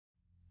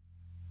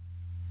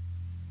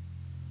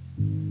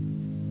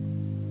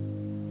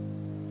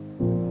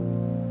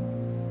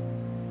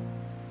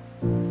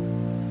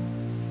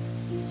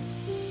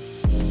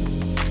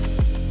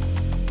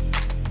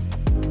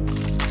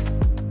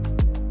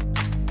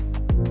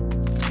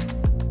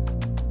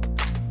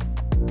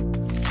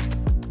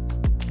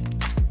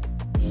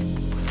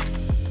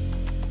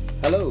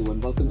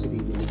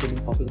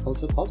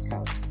Culture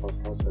Podcast, the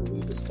podcast where we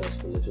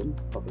discuss religion,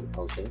 popular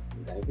culture,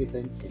 and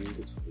everything in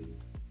between.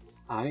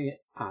 I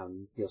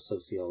am your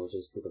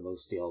sociologist with the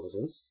most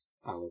theologist,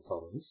 Alan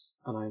Torrance,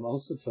 and I am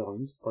also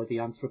joined by the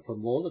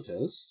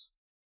anthropomologist,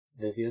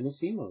 Vivian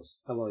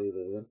Asimos. How are you,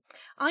 Vivian?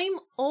 I'm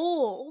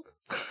old.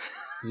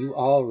 You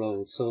are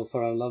old, so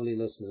for our lovely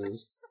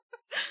listeners,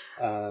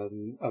 our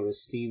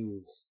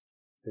esteemed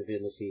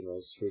Vivian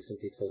Asimos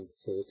recently turned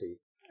 30.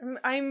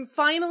 I'm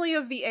finally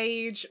of the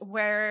age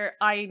where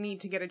I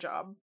need to get a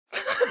job.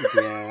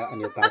 Yeah,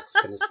 and your back's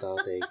gonna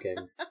start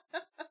aching,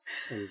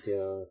 and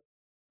your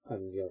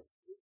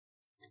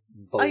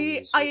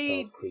bones will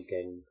start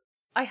creaking.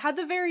 I had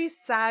the very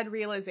sad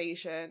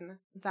realization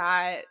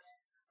that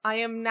I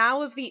am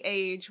now of the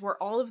age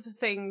where all of the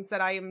things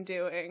that I am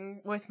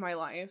doing with my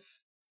life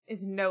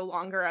is no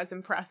longer as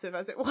impressive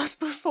as it was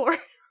before.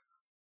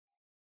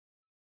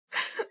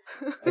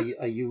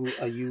 Are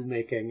you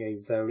making a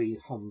very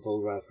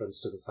humble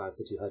reference to the fact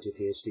that you had your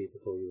PhD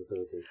before you were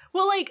 30?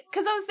 Well,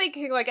 because I was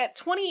thinking, at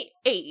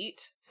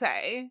 28,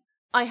 say,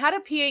 I had a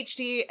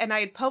PhD and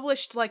I had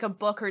published, a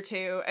book or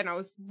two, and I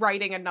was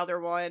writing another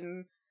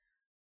one.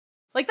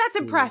 That's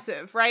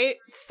impressive, right?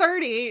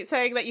 30,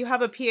 saying that you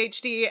have a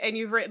PhD and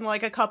you've written,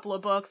 a couple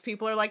of books,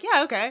 people are like,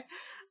 yeah, okay.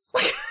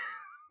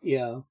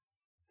 Yeah.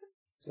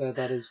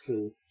 That is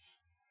true.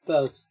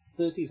 But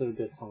 30s are a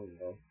good time,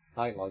 though.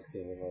 I like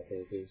being in my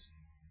 30s.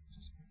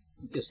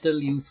 You're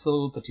still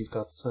youthful, but you've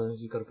got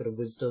a bit of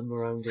wisdom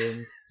around you.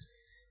 You've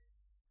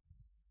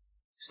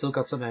still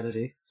got some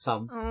energy.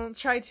 Some. I'll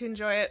try to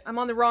enjoy it. I'm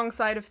on the wrong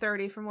side of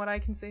 30 from what I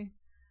can see.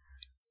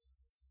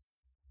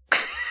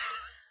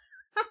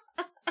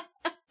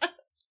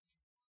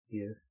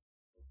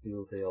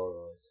 You'll be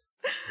alright.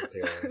 You'll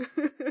be alright.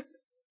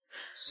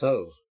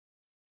 So,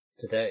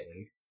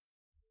 today,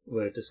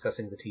 we're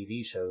discussing the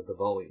TV show The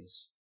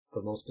Boys,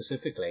 but more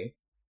specifically,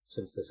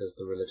 since this is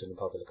the Religion and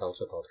Popular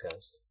Culture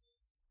podcast,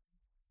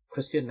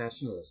 Christian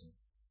nationalism.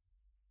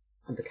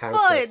 And the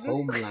character of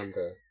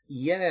Homelander.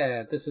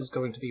 Yeah, this is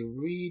going to be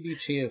really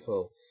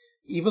cheerful.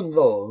 Even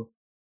though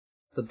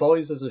The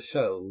Boys as a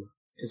show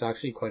is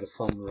actually quite a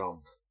fun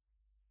romp.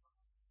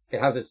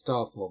 It has its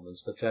dark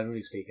moments, but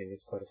generally speaking,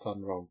 it's quite a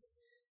fun romp.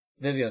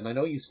 Vivian, I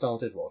know you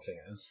started watching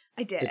it.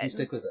 I did. Did you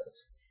stick with it?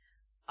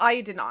 I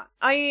did not.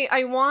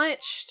 I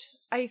watched,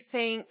 I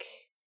think,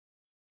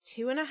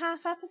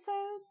 2.5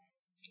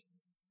 episodes.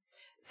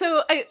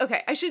 So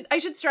I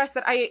should stress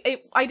that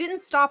I didn't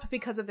stop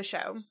because of the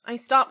show. I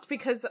stopped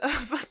because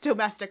of a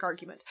domestic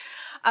argument.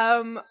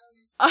 I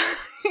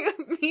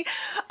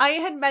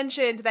had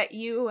mentioned that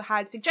you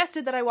had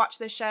suggested that I watch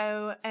this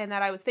show and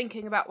that I was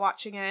thinking about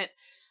watching it.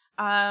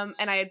 And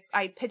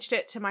I pitched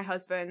it to my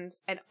husband,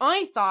 and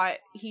I thought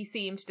he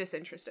seemed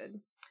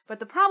disinterested. But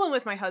the problem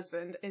with my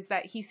husband is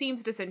that he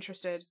seems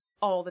disinterested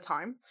all the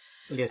time.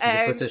 Yes, he's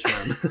a British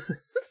man.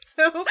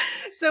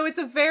 So it's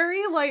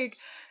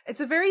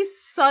a very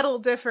subtle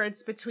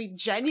difference between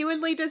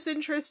genuinely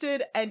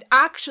disinterested and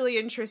actually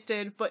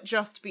interested, but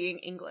just being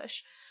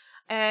English.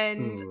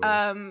 And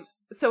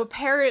so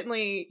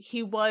apparently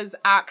he was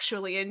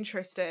actually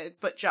interested,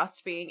 but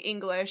just being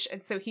English.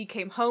 And so he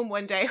came home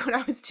one day when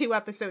I was 2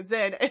 episodes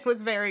in and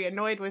was very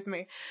annoyed with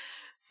me.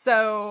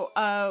 So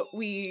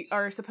we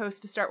are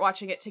supposed to start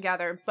watching it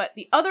together. But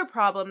the other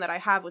problem that I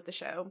have with the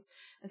show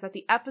is that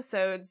the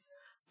episodes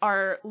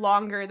are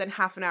longer than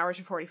half an hour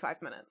to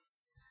 45 minutes.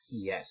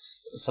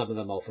 Yes, some of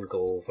them often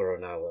go over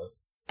an hour.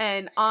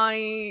 And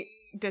I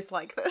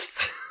dislike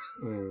this.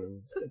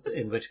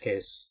 In which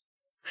case,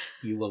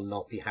 you will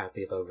not be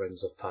happy about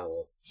Rings of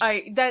Power.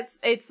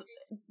 It's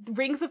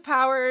Rings of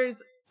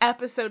Power's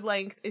episode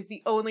length is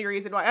the only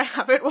reason why I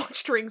haven't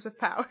watched Rings of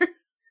Power.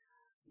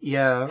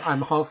 Yeah,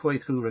 I'm halfway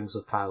through Rings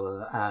of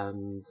Power,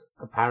 and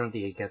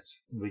apparently it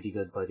gets really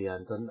good by the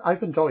end. And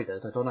I've enjoyed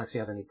it. I don't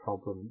actually have any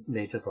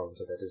major problems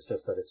with it. It's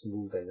just that it's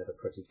moving at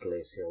a pretty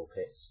glacial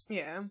pace.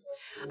 Yeah,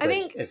 I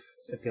think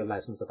if your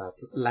lessons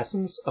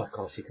oh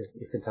gosh,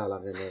 you can tell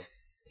I'm in a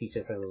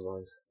teacher frame of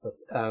mind. But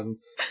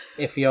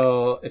if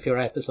your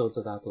episodes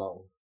are that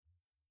long,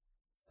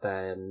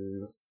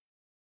 then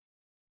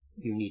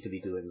you need to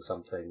be doing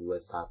something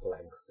with that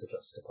length to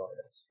justify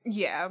it.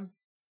 Yeah,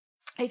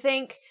 I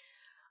think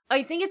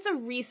it's a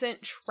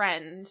recent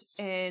trend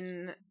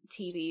in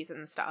TVs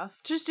and stuff.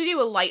 Just to do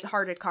a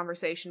lighthearted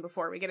conversation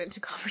before we get into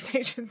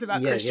conversations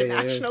about Christian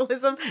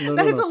nationalism.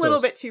 That is a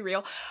little bit too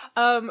real.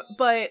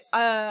 But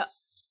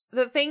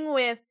the thing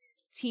with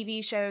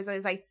TV shows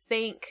is I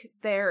think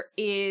there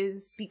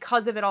is,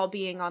 because of it all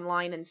being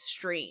online and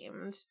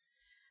streamed,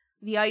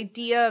 the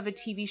idea of a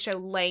TV show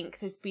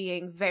length is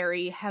being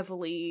very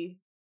heavily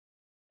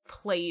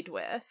played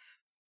with.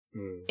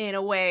 In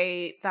a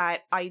way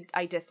that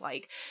I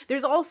dislike.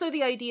 There's also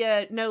the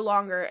idea no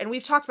longer, and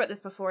we've talked about this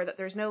before, that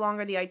there's no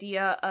longer the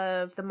idea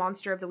of the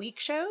Monster of the Week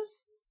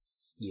shows.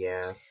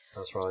 Yeah,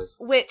 that's right.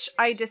 Which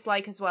I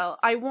dislike as well.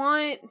 I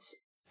want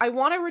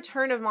a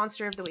return of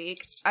Monster of the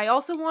Week. I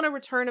also want a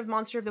return of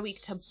Monster of the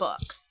Week to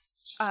books.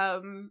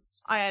 And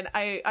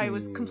I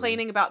was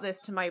complaining about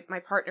this to my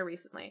partner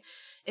recently,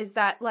 is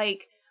that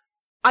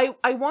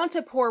I want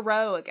a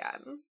Poirot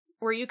again,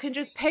 where you can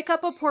just pick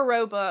up a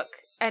Poirot book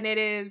and it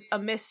is a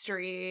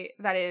mystery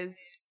that is,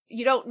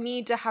 you don't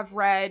need to have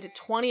read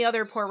 20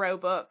 other Poirot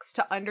books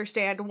to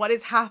understand what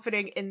is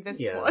happening in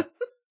this one.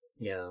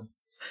 Yeah.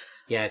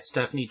 Yeah, it's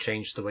definitely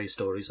changed the way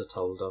stories are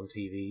told on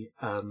TV.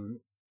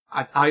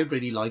 I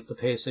really like the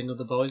pacing of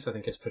The Boys. I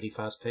think it's pretty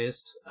fast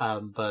paced.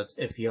 But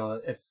if you're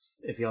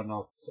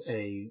not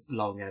a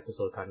long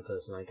episode kind of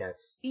person, I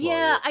get.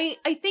 Yeah,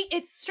 I think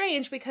it's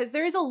strange because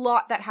there is a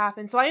lot that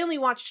happens. So I only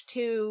watched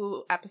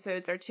 2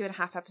 episodes or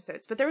 2.5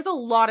 episodes, but there was a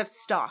lot of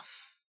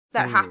stuff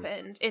that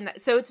happened in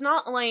that. So it's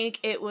not like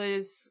it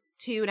was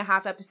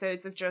 2.5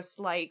 episodes of just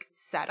like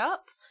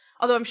setup.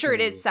 Although I'm sure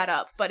it is set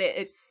up, but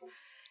it's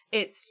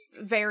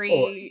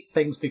very...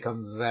 things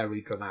become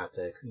very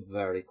dramatic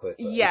very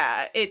quickly.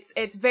 Yeah,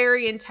 it's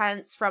very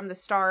intense from the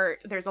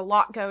start. There's a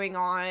lot going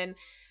on.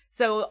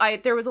 So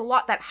there was a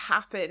lot that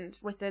happened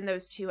within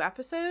those 2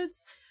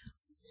 episodes.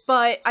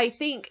 But I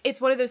think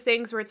it's one of those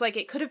things where it's like,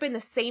 it could have been the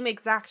same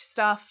exact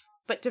stuff,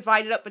 but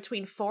divided up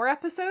between 4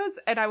 episodes,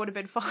 and I would have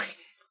been fine.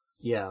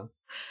 Yeah.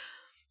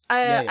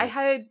 I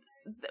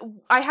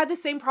had the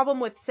same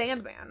problem with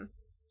Sandman.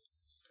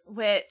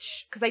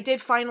 Because I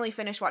did finally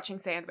finish watching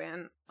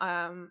Sandman.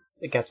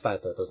 It gets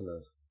better, doesn't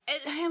it?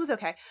 It was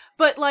okay.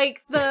 But,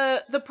 like,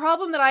 the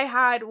problem that I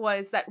had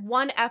was that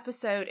one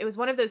episode, it was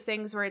one of those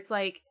things where it's,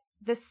 like,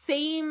 the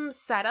same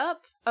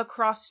setup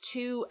across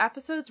 2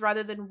 episodes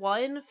rather than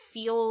 1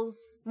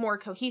 feels more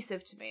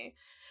cohesive to me.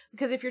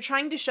 Because if you're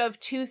trying to shove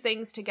 2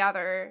 things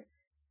together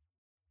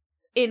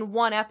in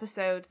 1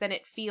 episode, then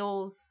it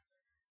feels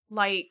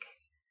like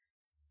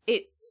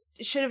it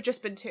should have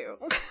just been 2.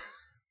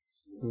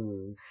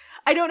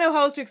 I don't know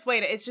how else to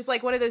explain it. It's just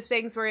like one of those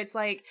things where it's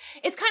like,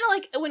 it's kind of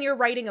like when you're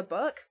writing a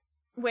book,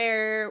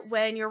 where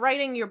when you're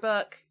writing your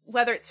book,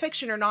 whether it's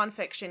fiction or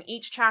nonfiction,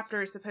 each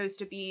chapter is supposed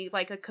to be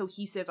like a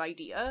cohesive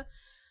idea.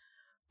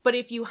 But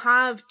if you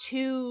have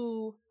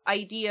 2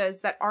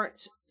 ideas that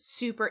aren't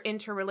super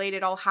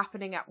interrelated all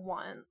happening at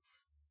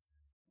once,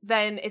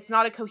 then it's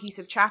not a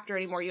cohesive chapter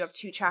anymore. You have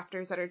 2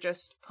 chapters that are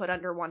just put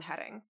under one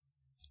heading.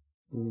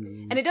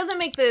 And it doesn't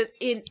make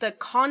the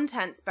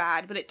contents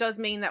bad, but it does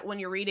mean that when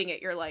you're reading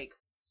it, you're like...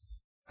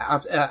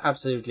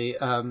 Absolutely.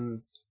 I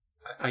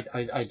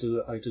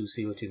do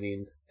see what you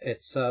mean.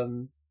 It's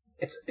an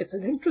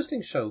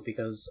interesting show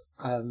because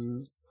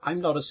I'm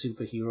not a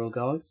superhero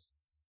guy,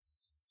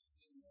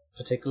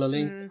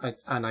 particularly.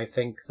 I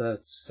think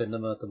that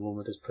cinema at the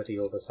moment is pretty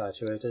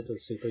oversaturated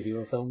with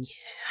superhero films.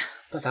 Yeah.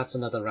 But that's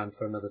another rant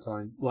for another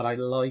time. What I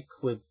like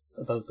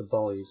about The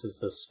Boys is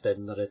the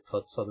spin that it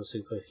puts on the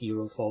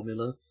superhero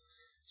formula.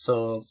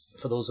 So,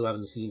 for those who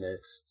haven't seen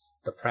it,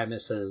 the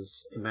premise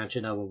is,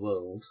 imagine our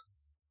world,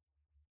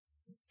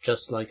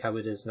 just like how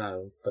it is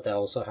now, but there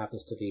also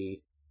happens to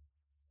be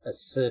a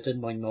certain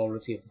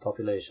minority of the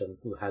population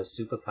who has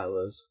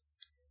superpowers,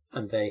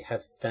 and they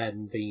have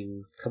then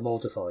been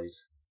commodified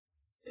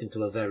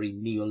into a very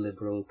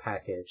neoliberal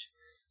package.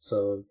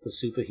 So, the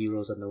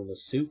superheroes are known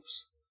as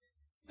supes,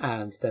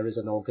 and there is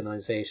an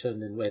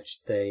organization in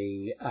which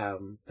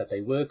that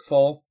they work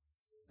for,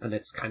 and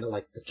it's kind of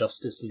like the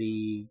Justice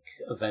League,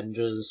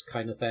 Avengers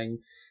kind of thing.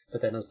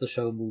 But then as the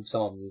show moves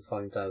on, you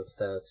find out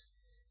that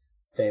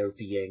they're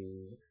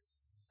being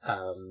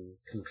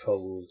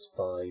controlled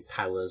by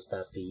powers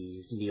that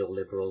the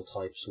neoliberal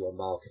types who are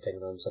marketing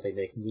them. So they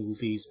make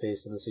movies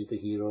based on the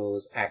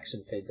superheroes,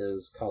 action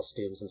figures,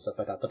 costumes and stuff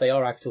like that. But they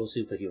are actual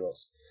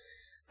superheroes.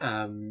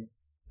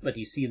 But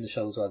you see in the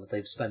show as well that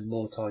they've spent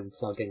more time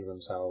plugging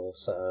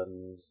themselves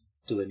and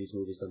doing these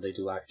movies than they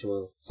do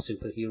actual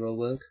superhero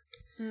work.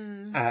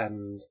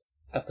 And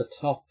at the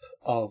top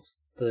of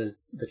the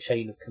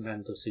chain of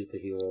command of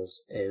superheroes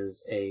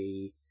is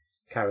a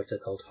character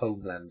called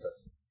Homelander,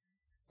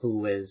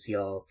 who is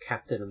your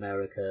Captain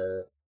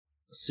America,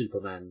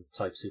 Superman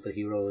type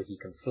superhero. He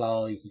can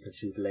fly, he can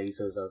shoot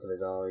lasers out of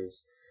his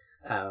eyes,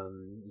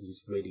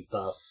 he's really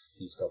buff,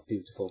 he's got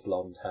beautiful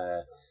blonde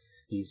hair.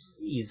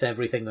 He's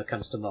everything that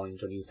comes to mind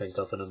when you think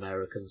of an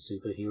American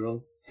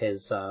superhero.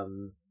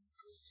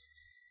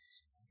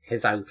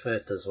 His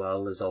outfit as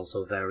well is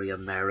also very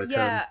American.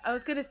 Yeah, I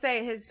was gonna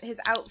say his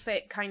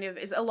outfit kind of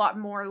is a lot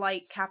more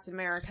like Captain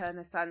America in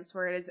the sense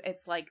where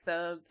it's like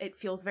it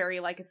feels very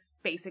like it's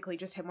basically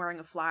just him wearing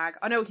a flag.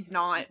 I know he's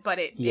not, but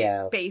it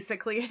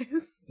basically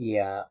is.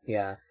 Yeah.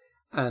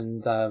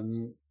 And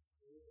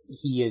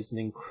he is an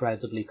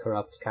incredibly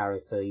corrupt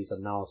character. He's a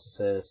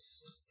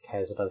narcissist,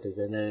 cares about his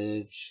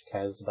image,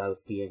 cares about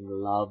being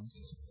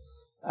loved,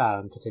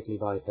 particularly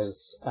by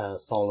his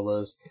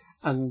followers.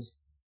 And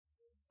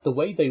the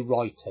way they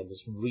write him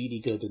is really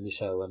good in the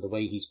show, and the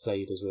way he's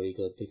played is really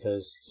good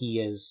because he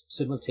is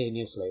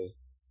simultaneously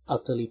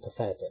utterly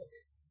pathetic,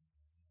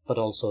 but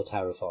also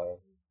terrifying.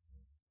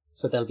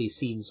 So there'll be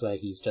scenes where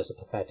he's just a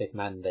pathetic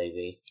man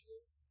baby,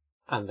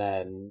 and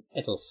then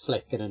it'll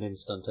flick in an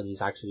instant and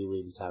he's actually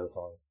really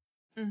terrifying.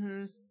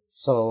 Mm-hmm.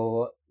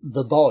 So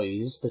the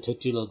boys, the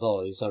titular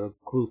boys, are a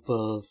group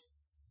of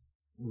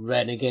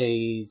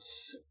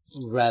renegades,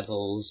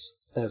 rebels,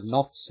 they're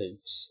not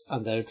suits,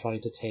 and they're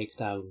trying to take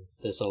down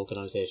this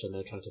organization.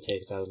 They're trying to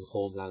take down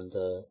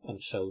Homelander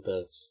and show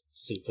that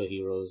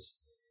superheroes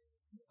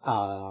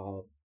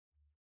are,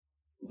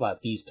 well,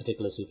 these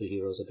particular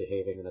superheroes are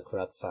behaving in a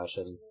corrupt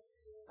fashion,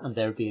 and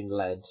they're being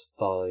led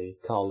by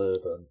Carl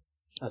Urban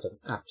as an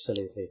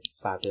absolutely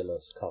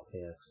fabulous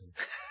Cockney accent.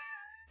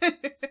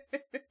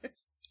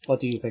 What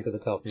do you think of the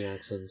Cockney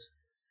accent?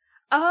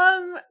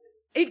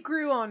 It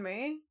grew on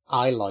me.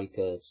 I like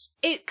it.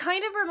 It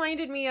kind of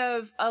reminded me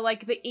of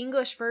like the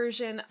English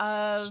version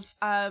of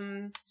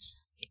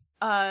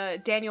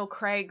Daniel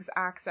Craig's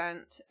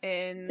accent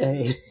in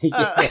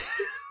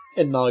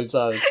in Knives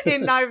Out.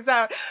 In Knives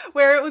Out,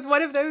 where it was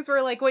one of those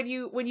where like when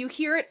you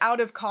hear it out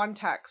of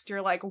context,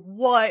 you're like,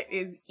 what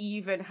is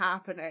even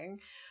happening?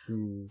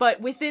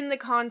 But within the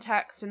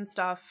context and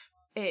stuff,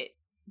 it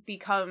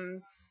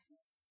becomes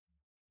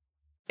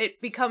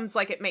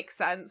like it makes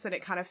sense and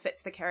it kind of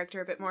fits the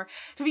character a bit more.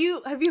 Have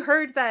you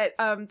heard that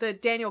the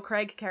Daniel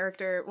Craig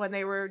character, when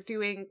they were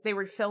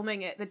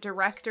filming it, the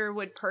director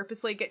would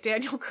purposely get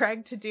Daniel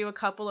Craig to do a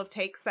couple of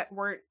takes that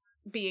weren't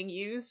being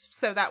used,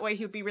 so that way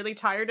he would be really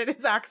tired and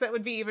his accent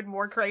would be even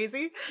more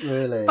crazy.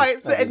 Really?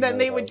 And then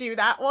they would do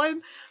that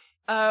one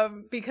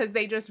because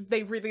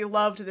they really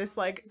loved this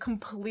like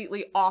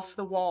completely off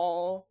the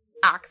wall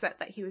accent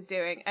that he was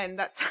doing, and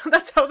that's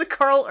how the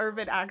Carl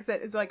Urban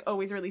accent is like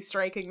always really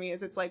striking me,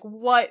 is it's like,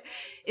 what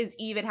is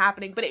even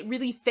happening? But it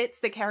really fits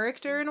the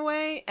character in a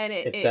way, and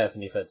it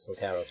definitely fits the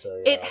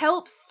character. Yeah. It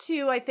helps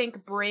to, I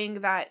think,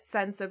 bring that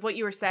sense of what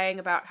you were saying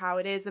about how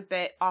it is a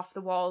bit off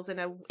the walls in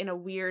a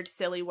weird,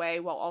 silly way,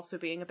 while also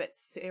being a bit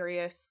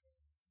serious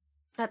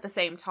at the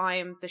same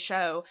time. The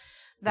show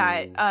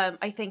that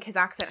I think his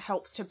accent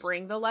helps to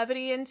bring the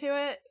levity into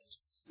it.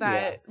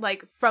 That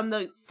like from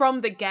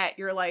the get,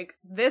 you're like,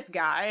 this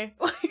guy,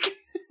 like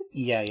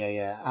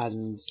yeah,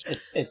 and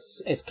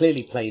it's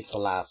clearly played for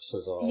laughs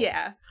as well.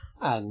 Yeah,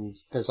 and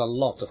there's a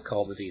lot of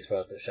comedy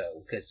throughout the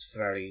show.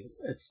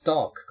 It's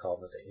dark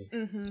comedy,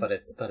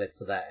 but it's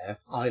there.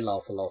 I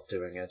laugh a lot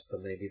doing it,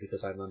 but maybe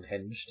because I'm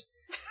unhinged,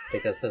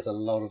 because there's a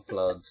lot of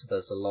blood,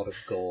 there's a lot of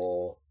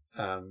gore.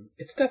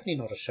 It's definitely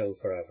not a show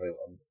for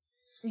everyone.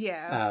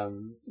 Yeah.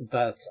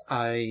 But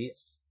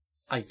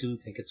I do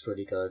think it's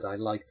really good. I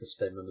like the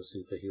spin on the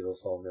superhero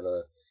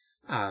formula,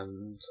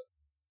 and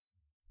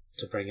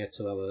to bring it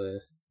to our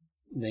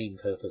main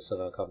purpose of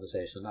our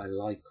conversation, I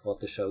like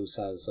what the show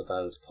says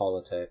about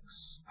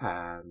politics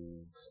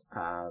and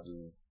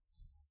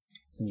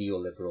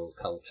neoliberal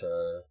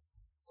culture,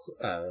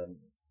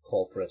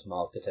 corporate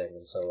marketing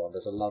and so on.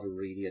 There's a lot of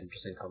really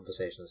interesting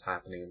conversations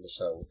happening in the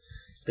show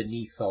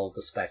beneath all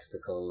the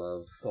spectacle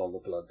of all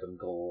the blood and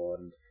gore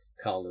and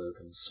Carl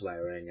Urban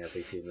swearing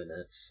every few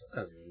minutes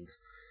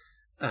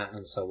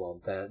and so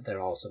on.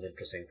 There are some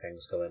interesting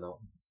things going on.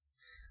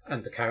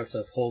 And the character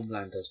of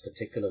Homelander is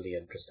particularly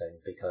interesting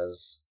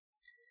because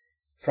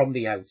from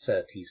the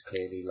outset he's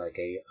clearly like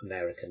a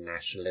American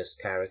nationalist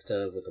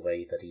character with the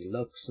way that he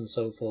looks and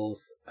so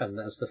forth. And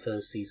as the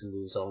first season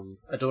moves on,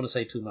 I don't want to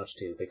say too much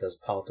to you because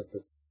part of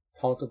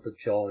the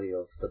joy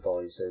of The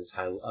Boys is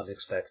how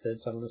unexpected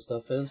some of the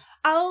stuff is.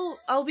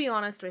 I'll be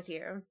honest with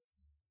you.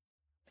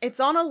 It's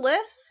on a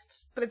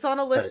list, but it's on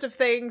a list of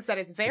things that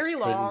is very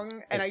long,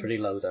 and it's pretty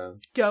low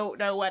down. Don't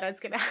know when it's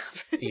going to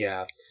happen.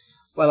 Yeah.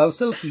 Well, I'll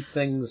still keep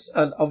things,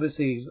 and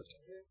obviously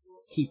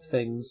keep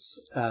things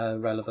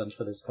relevant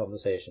for this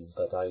conversation,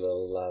 but I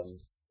will,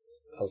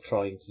 I'll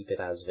try and keep it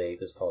as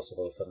vague as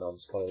possible for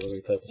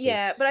non-spoilery purposes.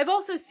 Yeah, but I've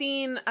also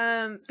seen,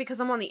 because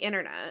I'm on the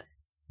internet,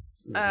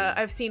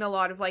 I've seen a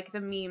lot of, like,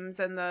 the memes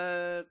and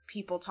the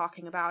people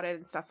talking about it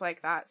and stuff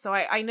like that, so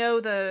I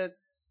know the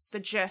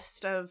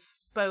gist of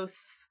both.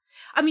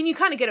 I mean, you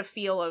kind of get a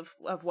feel of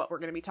what we're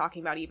going to be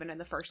talking about even in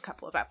the first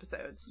couple of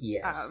episodes.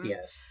 Yes,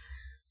 yes.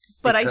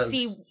 But I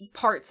see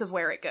parts of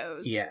where it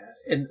goes. Yeah.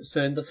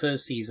 So in the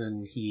first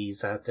season,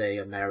 he's at a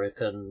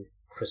American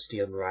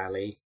Christian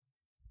rally,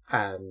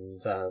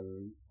 and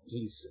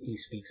he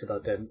speaks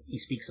about them. He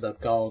speaks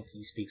about God.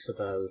 He speaks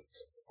about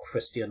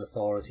Christian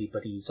authority,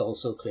 but he's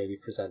also clearly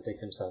presenting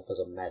himself as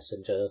a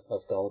messenger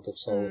of God of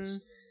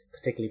sorts,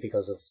 particularly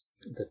because of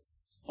the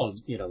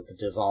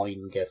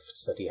divine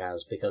gifts that he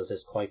has, because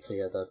it's quite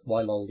clear that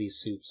while all these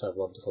suits have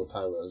wonderful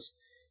powers,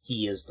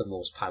 he is the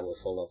most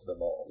powerful of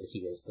them all. He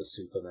is the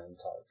Superman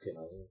type,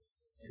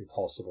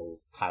 impossible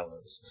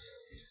powers.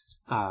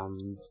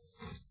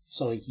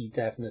 So he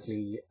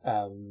definitely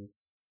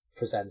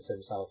presents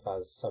himself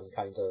as some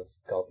kind of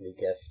godly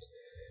gift.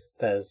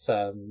 There's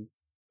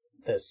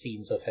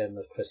scenes of him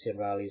at Christian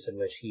rallies in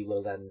which he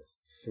will then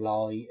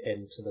fly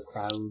into the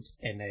crowd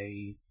in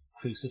a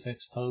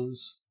crucifix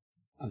pose,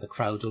 and the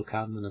crowd will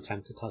come and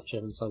attempt to touch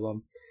him and so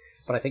on.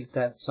 But I think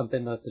that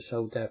something that the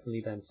show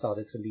definitely then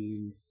started to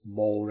lean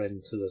more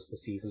into as the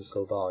seasons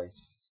go by.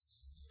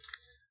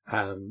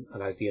 And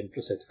I'd be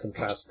interested to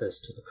contrast this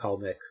to the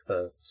comic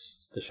that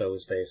the show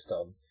is based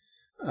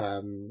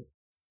on.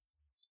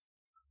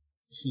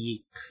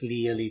 He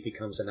clearly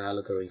becomes an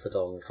allegory for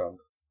Donald Trump.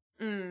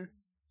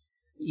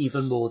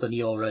 Even more than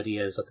he already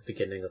is at the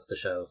beginning of the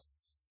show.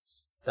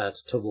 that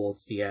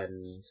towards the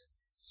end,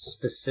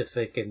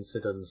 specific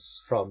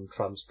incidents from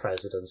Trump's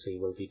presidency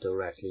will be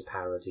directly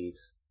parodied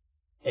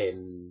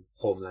in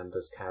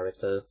Homelander's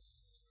character.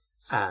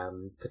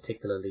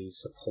 Particularly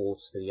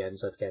support that he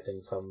ends up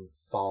getting from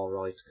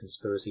far-right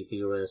conspiracy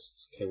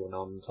theorists,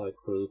 QAnon-type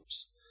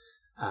groups.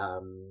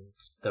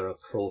 There are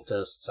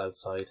protests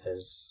outside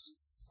his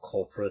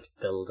corporate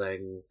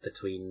building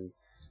between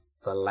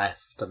the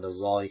left and the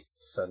right,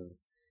 and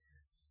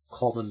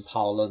common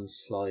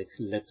parlance like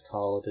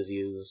libtard is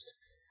used.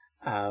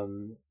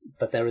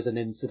 But there is an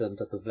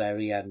incident at the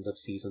very end of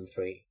season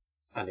 3,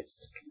 and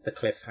it's the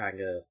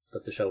cliffhanger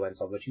that the show ends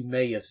on, which you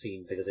may have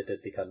seen because it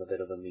did become a bit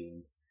of a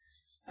meme.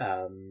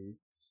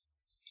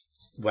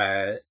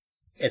 Where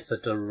it's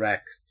a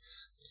direct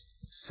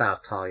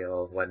satire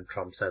of when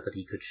Trump said that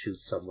he could shoot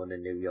someone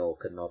in New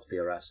York and not be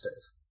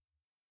arrested.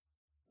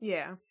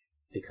 Yeah.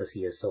 Because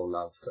he is so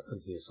loved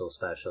and he is so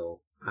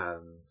special,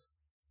 and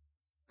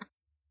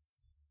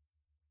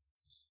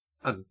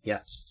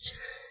yeah.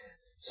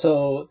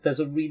 So there's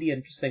a really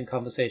interesting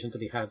conversation to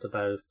be had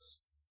about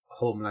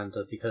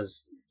Homelander,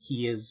 because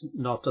he is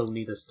not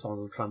only this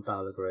Donald Trump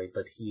allegory,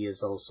 but he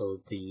is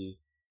also the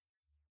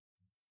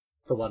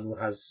one who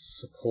has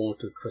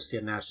supported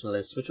Christian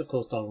nationalists, which of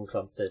course Donald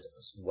Trump did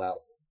as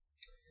well.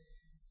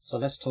 So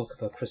let's talk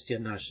about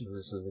Christian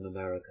nationalism in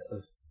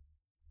America,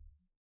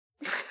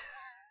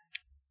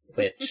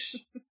 which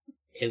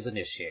is an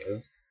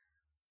issue.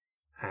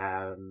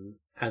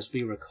 As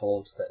we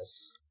record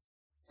this,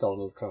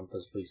 Donald Trump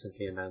has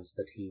recently announced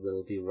that he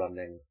will be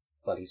running,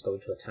 well, he's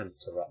going to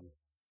attempt to run.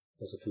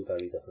 Those are two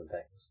very different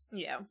things.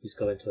 Yeah. He's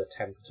going to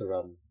attempt to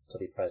run to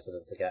be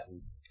president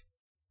again.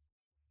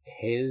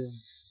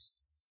 His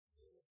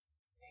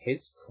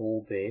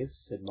core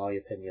base, in my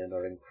opinion,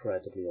 are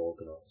incredibly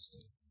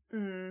organised.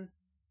 Mm.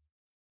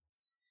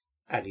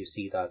 And you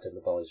see that in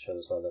the Boys show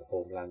as well, that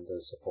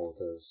Homelander's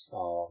supporters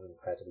are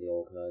incredibly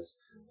organised.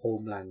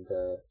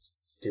 Homelander,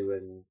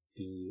 during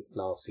the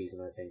last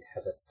season, I think,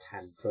 has a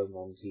tantrum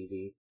on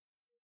TV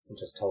and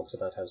just talks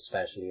about how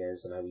special he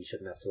is and how he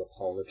shouldn't have to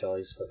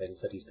apologise for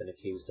things that he's been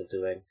accused of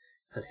doing,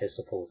 and his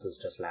supporters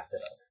just lap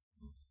it up.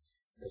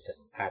 They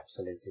just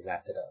absolutely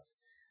lap it up.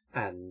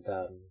 And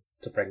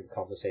to bring the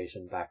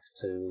conversation back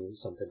to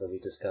something that we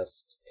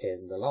discussed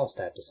in the last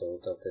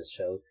episode of this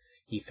show,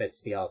 he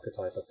fits the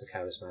archetype of the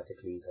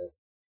charismatic leader,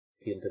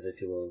 the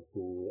individual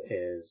who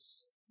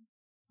is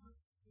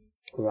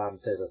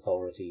granted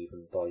authority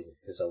even by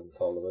his own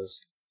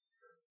followers.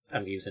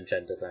 I'm using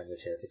gendered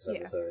language here because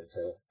I'm referring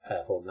to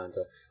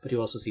Homelander, but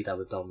you also see that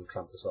with Donald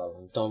Trump as well.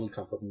 And Donald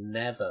Trump would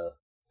never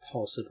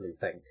possibly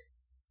think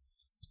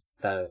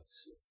that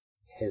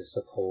his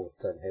support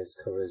and his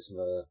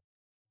charisma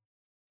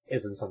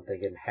isn't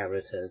something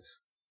inherited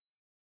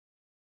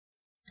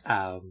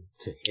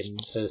to him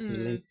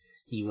personally.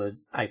 He would,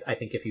 I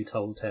think if you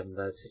told him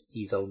that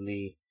he's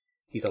only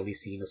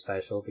seen as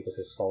special because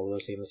his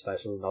followers seem as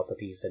special, not that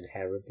he's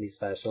inherently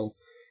special,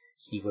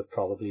 he would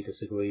probably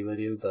disagree with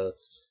you. But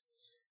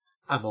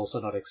I'm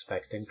also not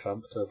expecting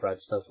Trump to have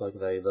read stuff like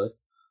Weber.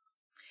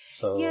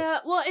 So yeah,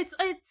 well,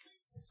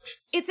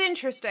 it's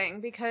interesting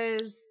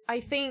because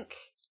I think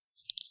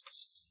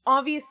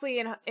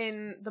obviously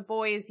in The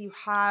Boys you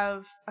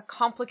have a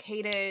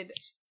complicated,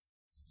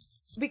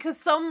 because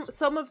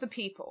some of the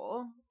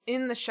people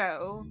in the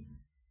show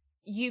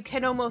you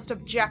can almost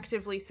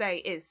objectively say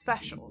is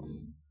special.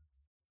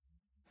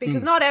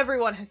 Because not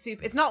everyone has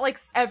it's not like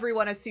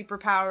everyone has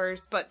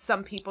superpowers, but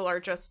some people are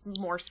just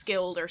more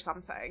skilled or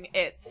something.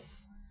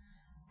 It's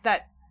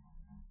that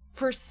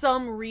for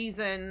some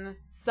reason,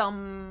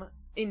 some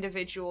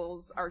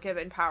individuals are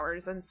given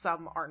powers and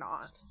some are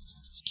not.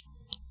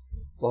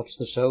 Watch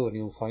the show and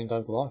you'll find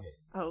out why.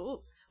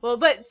 Oh. Well,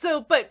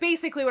 but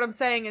basically what I'm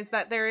saying is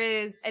that there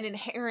is an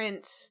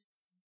inherent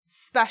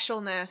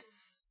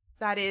specialness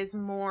that is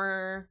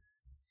more,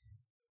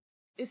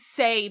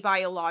 say,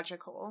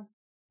 biological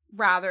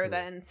rather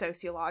than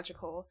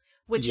sociological,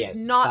 which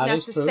is not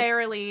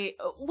necessarily...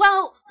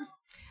 Well...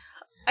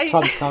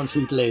 Trump can't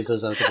shoot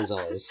lasers out of his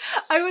eyes.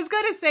 I was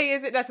going to say,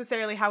 is it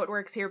necessarily how it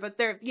works here? But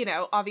there,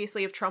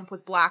 obviously if Trump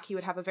was black, he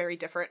would have a very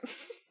different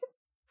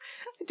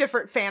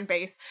fan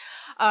base.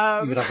 He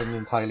would have an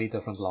entirely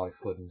different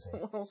life, wouldn't he?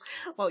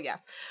 Well,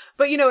 yes.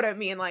 But you know what I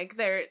mean? Like,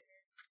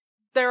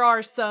 there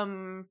are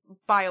some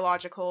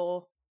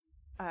biological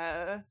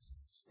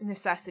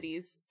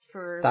necessities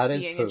for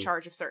being in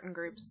charge of certain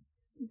groups.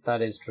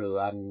 That is true,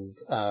 and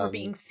for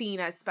being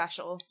seen as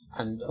special.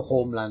 And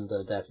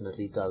Homelander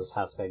definitely does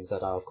have things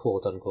that are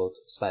quote unquote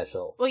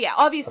special. Well, yeah,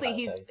 obviously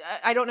he's.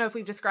 I don't know if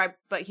we've described,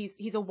 but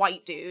he's a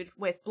white dude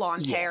with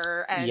blonde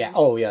hair and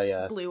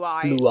blue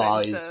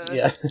eyes.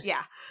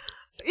 Yeah.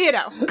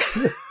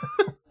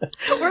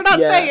 We're not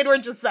saying, we're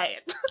just saying.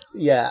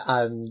 Yeah,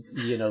 and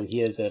he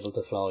is able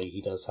to fly.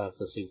 He does have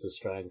the super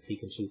strength. He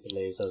can shoot the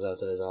lasers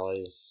out of his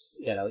eyes.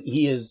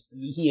 He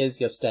is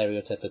your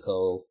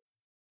stereotypical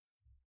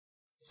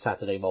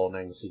Saturday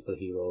morning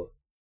superhero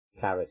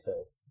character,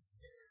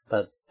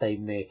 but they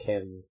make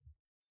him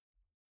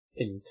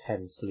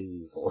intensely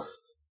evil.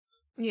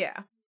 Yeah.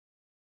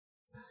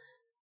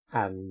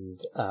 And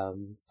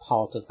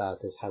part of that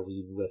is how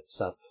he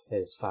whips up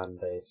his fan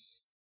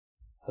base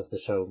as the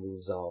show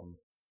moves on.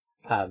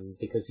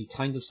 Because he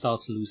kind of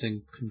starts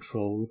losing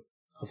control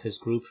of his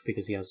group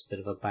because he has a bit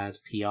of a bad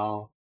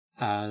PR,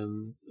 a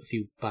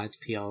few bad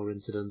PR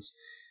incidents,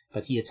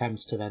 but he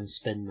attempts to then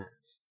spin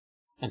that,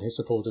 and his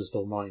supporters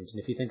don't mind. And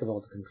if you think of all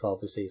the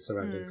controversy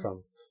surrounding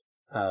Trump,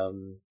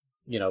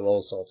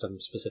 all sorts, I'm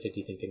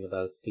specifically thinking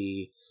about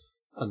the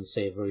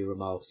unsavoury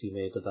remarks he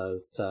made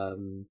about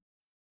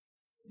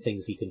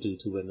things he can do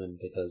to women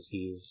because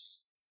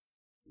he's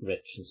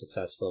rich and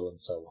successful and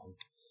so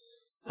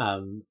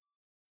on.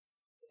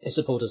 His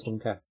supporters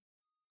don't care.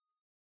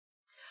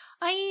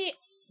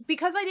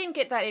 Because I didn't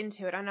get that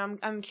into it, and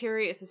I'm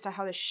curious as to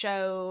how the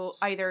show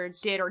either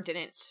did or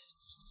didn't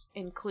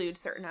include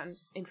certain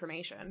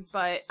information,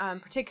 but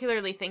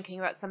particularly thinking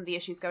about some of the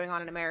issues going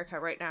on in America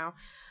right now.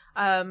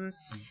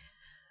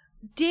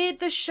 Did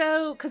the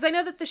show, because I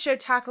know that the show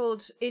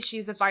tackled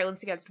issues of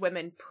violence against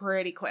women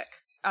pretty quick.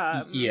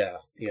 Yeah.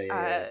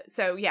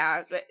 So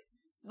yeah,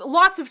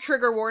 lots of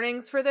trigger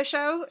warnings for the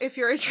show if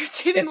you're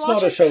interested in watching.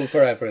 It's not a show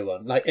for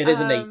everyone. Like, it is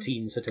an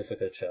 18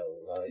 certificate show.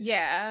 Like.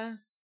 Yeah.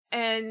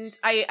 And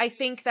I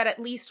think that at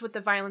least with the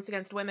violence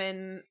against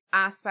women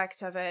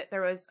aspect of it,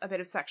 there was a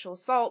bit of sexual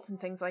assault and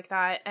things like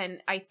that.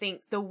 And I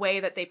think the way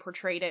that they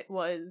portrayed it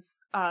was,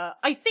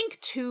 I think,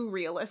 too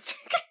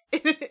realistic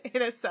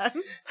in a sense.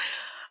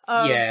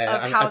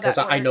 Because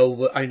I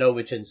know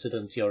which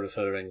incident you're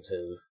referring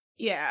to.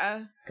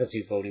 Yeah. Because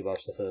you've only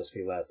watched the first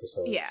few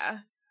episodes. Yeah.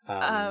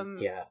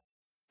 Yeah.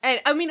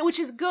 And I mean, which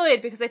is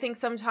good, because I think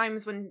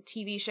sometimes when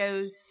TV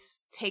shows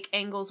take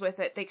angles with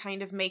it, they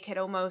kind of make it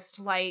almost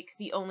like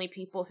the only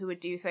people who would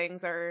do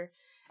things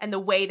and the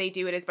way they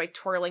do it is by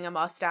twirling a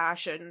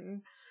mustache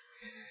and,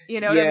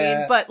 you know what I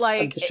mean? But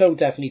like, and the show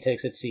definitely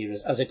takes it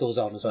serious as it goes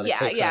on as well. It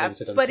takes that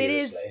incident but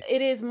seriously.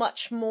 it is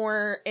much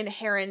more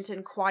inherent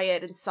and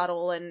quiet and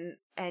subtle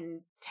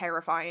and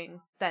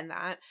terrifying than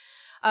that.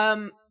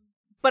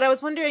 But I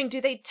was wondering,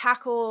 do they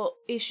tackle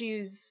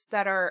issues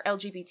that are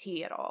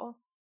LGBT at all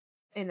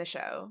in the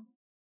show?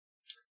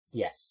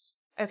 Yes.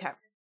 Okay.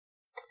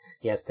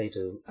 Yes, they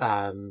do.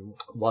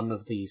 One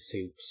of these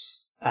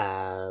soups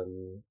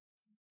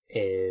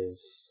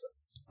is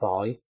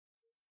bi,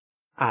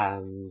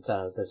 and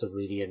there's a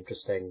really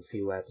interesting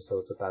few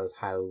episodes about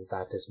how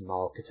that is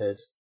marketed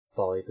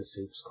by the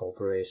Soups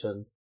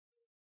Corporation,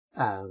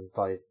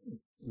 by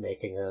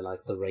making her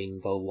like the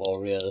Rainbow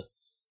Warrior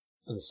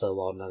and so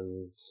on,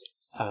 and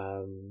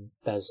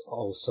there's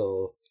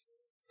also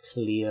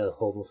clear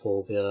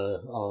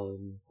homophobia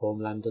on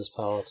Homelander's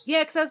part.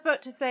 Yeah, because I was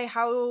about to say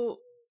how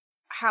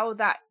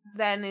that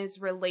then is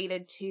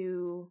related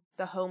to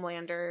the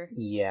Homelander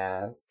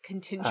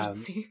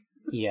contingency.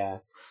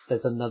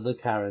 There's another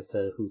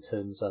character who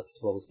turns up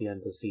towards the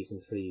end of season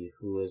 3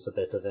 who is a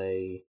bit of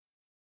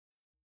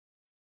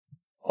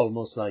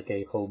almost like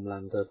a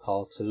Homelander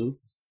part 2,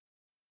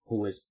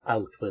 who is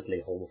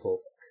outwardly homophobic.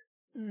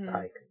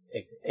 Like,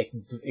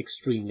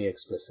 extremely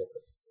explicit.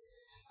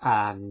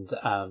 And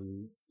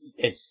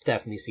it's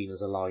definitely seen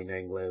as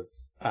aligning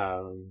with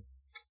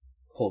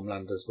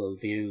Homelander's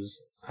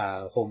worldviews.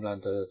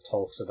 Homelander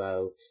talks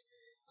about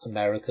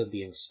America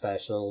being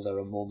special. There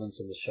are moments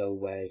in the show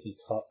where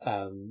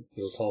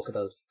he'll talk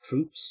about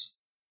troops,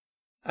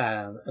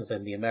 as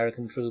in the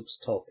American troops,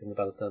 talking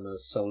about them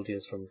as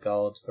soldiers from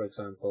God, for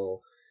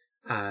example,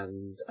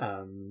 and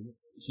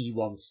he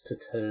wants to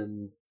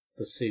turn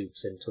the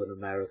Soups into an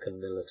American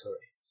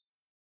military,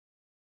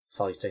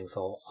 fighting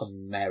for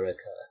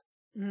America,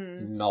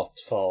 not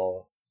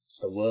for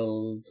the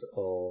world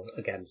or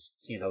against,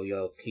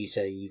 your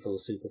cliche evil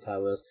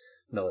superpowers.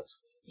 No, it's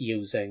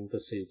using the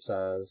Soups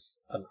as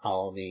an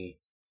army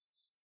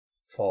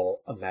for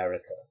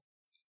America.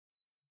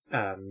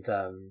 And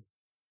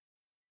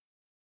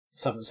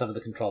some of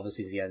the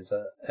controversies he ends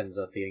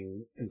up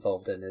being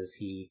involved in is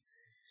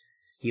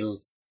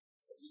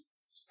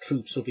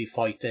troops will be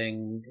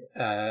fighting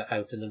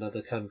out in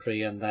another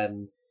country, and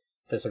then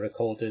there's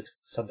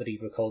somebody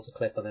records a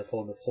clip on their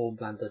phone of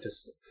Homelander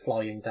just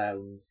flying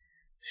down,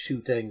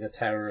 shooting a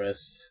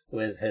terrorist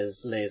with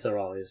his laser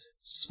eyes,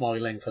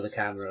 smiling for the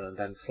camera, and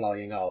then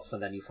flying off,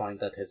 and then you find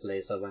that his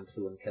laser went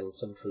through and killed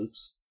some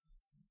troops.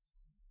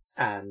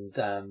 And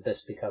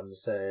this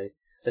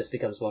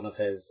becomes one of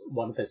his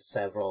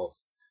several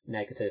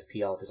negative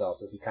PR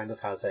disasters. He kind of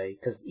has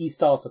because he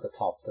starts at the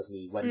top, doesn't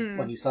he?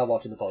 When you start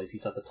watching The Boys,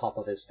 he's at the top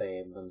of his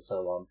fame and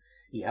so on.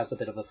 He has a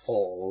bit of a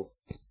fall,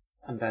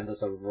 and then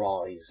there's a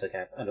rise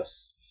again, and a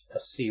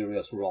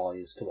serious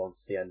rise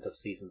towards the end of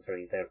season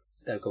 3.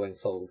 They're going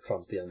full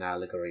Trumpian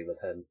allegory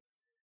with him.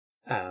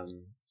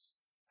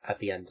 At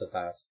the end of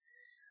that,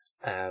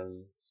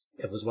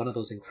 it was one of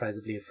those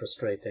incredibly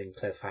frustrating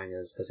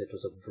cliffhangers, because it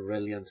was a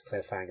brilliant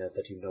cliffhanger,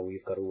 but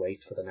you've got to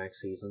wait for the next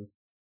season.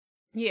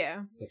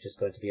 Yeah. Which is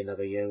going to be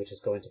another year, which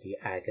is going to be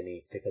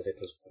agony, because it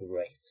was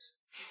great.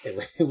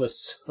 It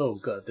was so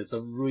good. It's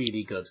a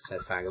really good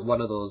cliffhanger.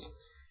 One of those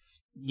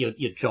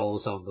your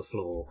jaws on the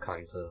floor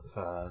kind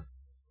of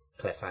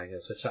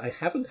cliffhangers, which I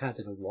haven't had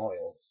in a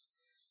while.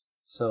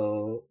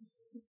 So,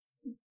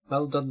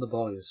 well done, The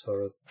Boys,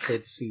 for a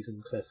good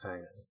season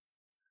cliffhanger.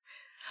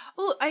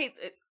 Well, I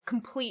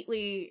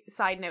completely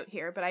side note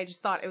here, but I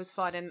just thought it was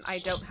fun, and I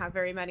don't have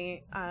very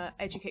many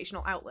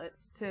educational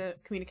outlets to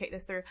communicate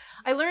this through.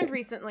 I learned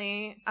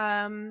recently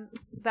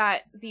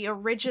that the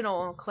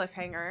original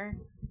cliffhanger,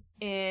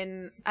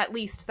 in at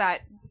least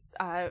that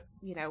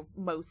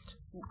most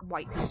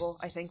white people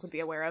I think would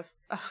be aware of,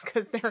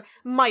 because there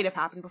might have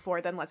happened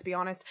before then, let's be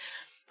honest.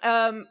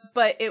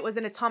 But it was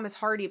in a Thomas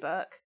Hardy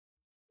book,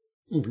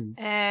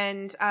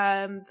 and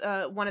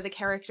one of the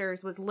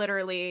characters was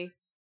literally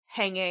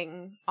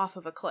hanging off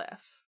of a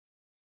cliff,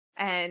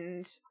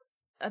 and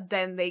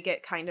then they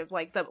get kind of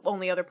like, the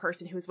only other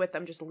person who's with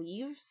them just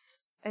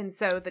leaves, and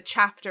so the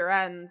chapter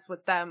ends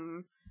with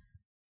them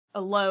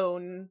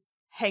alone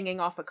hanging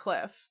off a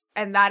cliff,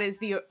 and that is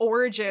the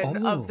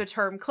origin of the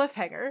term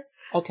cliffhanger.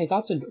 Okay,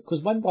 that's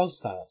because when was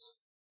that?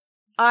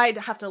 I'd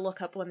have to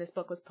look up when this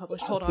book was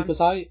published. Hold on.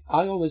 Because I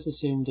always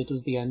assumed it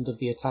was the end of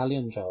The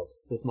Italian Job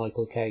with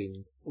Michael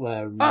Caine,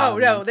 where... Oh,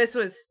 no, this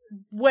was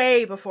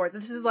way before.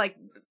 This is like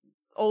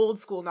old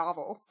school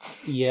novel.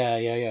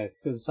 Yeah.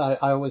 Because I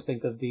always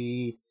think of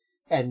the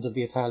end of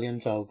The Italian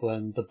Job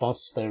when the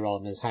bus they're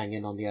on is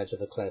hanging on the edge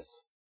of a cliff.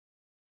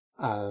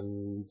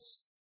 And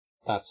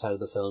that's how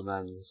the film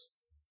ends.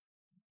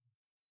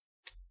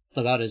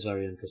 So that is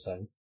very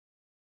interesting.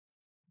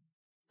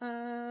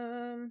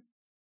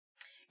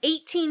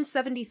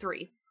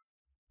 1873.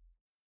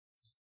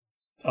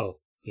 Oh,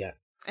 yeah.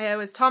 It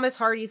was Thomas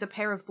Hardy's A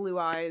Pair of Blue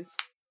Eyes.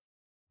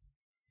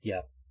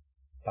 Yeah.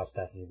 That's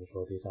definitely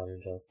before The Italian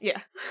Job.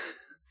 Yeah.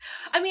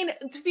 I mean,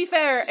 to be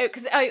fair,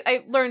 because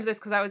I learned this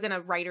because I was in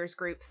a writers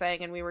group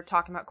thing, and we were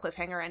talking about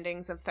cliffhanger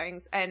endings of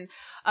things, and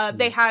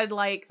they had,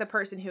 like, the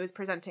person who was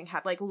presenting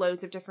had, like,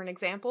 loads of different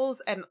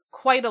examples, and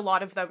quite a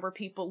lot of them were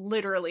people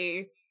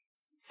literally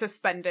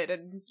suspended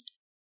and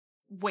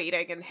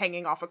waiting and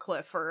hanging off a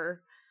cliff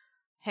or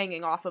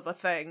hanging off of a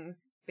thing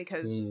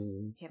because,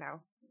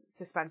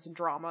 suspense and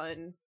drama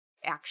and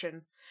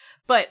action.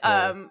 But,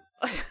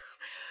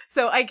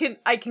 so I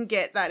can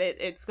get that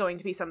it's going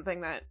to be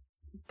something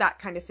that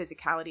kind of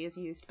physicality is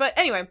used. But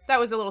anyway, that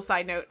was a little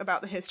side note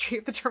about the history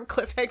of the term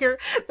cliffhanger.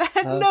 That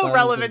has no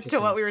relevance to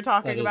what we were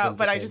talking about,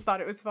 but I just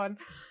thought it was fun.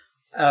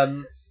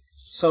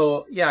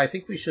 So, yeah, I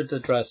think we should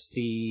address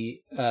the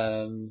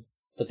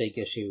big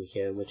issue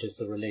here, which is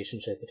the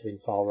relationship between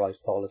far-right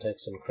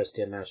politics and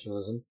Christian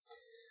nationalism,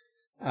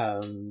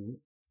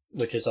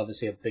 which is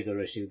obviously a bigger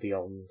issue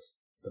beyond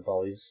The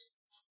Boys,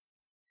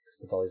 because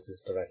The Boys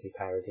is directly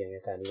parodying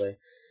it anyway.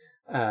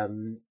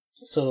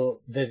 So,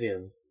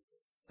 Vivian,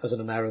 as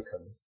an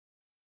American...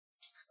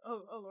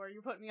 Oh, Lord,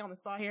 you're putting me on the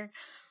spot here.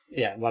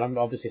 Yeah, well, I'm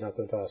obviously not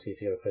going to ask you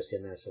if you're a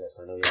Christian nationalist,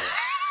 I know you're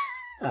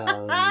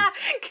not.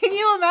 Can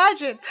you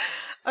imagine?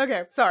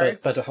 Okay, sorry.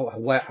 But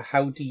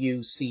how do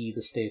you see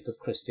the state of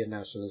Christian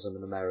nationalism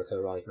in America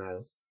right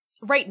now?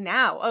 Right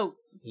now? Oh,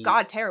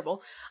 God,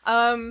 terrible.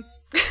 I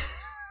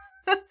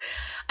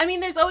mean,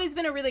 there's always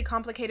been a really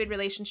complicated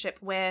relationship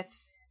with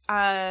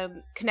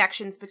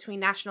connections between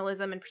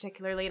nationalism, and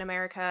particularly in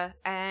America,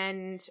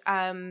 and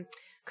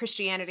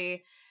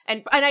Christianity.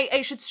 And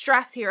I should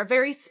stress here, a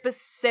very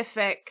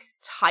specific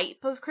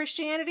type of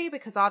Christianity,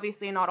 because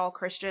obviously not all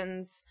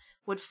Christians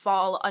would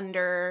fall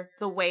under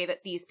the way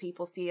that these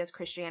people see as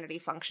Christianity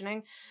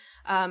functioning.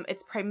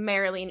 It's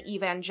primarily an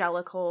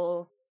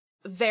evangelical,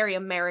 very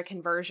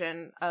American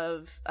version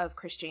of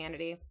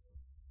Christianity.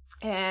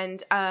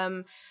 And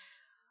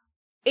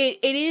it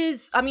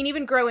is, I mean,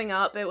 even growing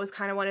up, it was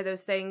kind of one of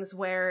those things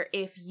where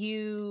if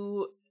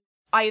you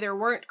either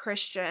weren't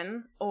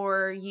Christian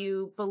or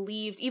you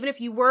believed, even if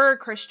you were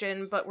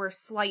Christian but were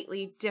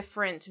slightly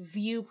different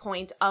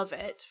viewpoint of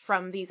it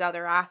from these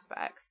other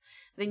aspects,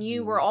 then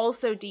you were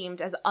also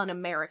deemed as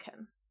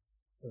un-American.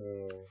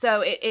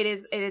 So it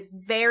is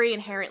very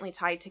inherently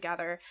tied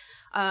together.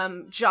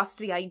 Just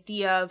the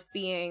idea of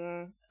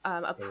being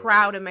a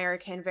proud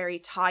American, very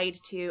tied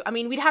to, I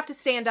mean, we'd have to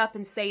stand up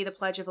and say the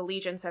Pledge of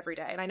Allegiance every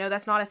day. And I know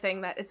that's not a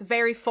thing that it's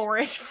very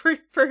foreign for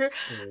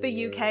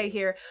the UK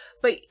here,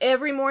 but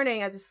every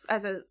morning as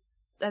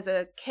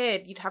a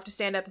kid, you'd have to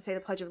stand up and say the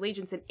Pledge of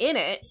Allegiance. And in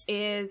it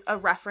is a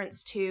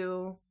reference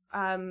to,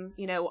 I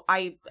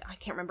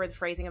can't remember the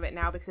phrasing of it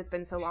now because it's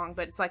been so long,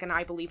 but it's like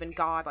I believe in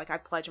God, like I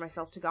pledge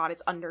myself to God.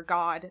 It's under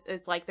God.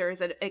 It's like there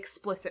is an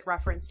explicit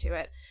reference to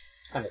it.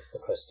 And it's the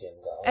Christian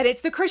God. And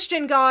it's the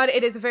Christian God.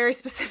 It is a very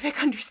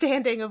specific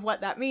understanding of what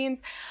that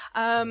means.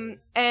 And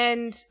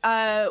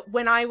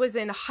when I was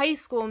in high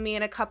school, me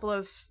and a couple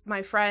of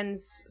my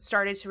friends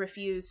started to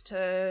refuse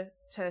to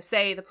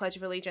say the Pledge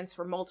of Allegiance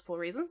for multiple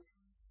reasons.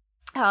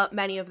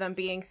 Many of them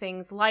being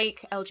things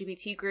like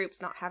LGBT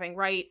groups not having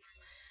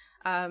rights,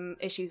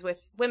 issues with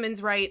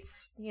women's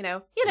rights,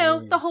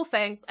 the whole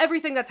thing,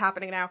 everything that's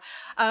happening now.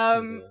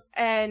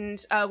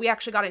 And we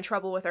actually got in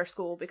trouble with our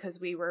school because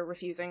we were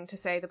refusing to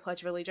say the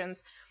Pledge of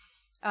Allegiance.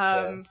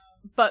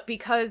 But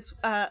because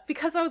I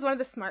was one of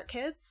the smart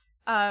kids,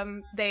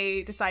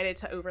 they decided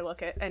to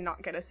overlook it and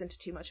not get us into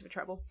too much of a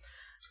trouble.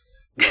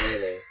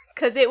 Really?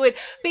 Because it would,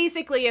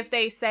 basically, if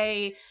they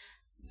say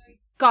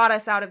got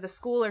us out of the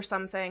school or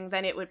something,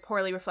 then it would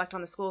poorly reflect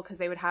on the school because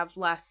they would have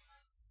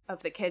less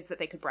of the kids that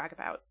they could brag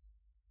about.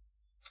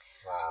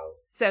 Wow.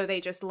 So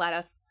they just let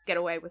us get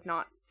away with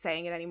not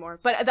saying it anymore.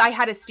 But I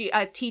had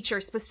a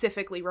teacher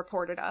specifically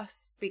reported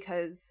us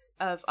because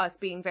of us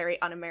being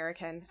very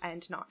un-American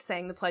and not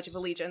saying the Pledge of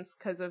Allegiance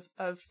because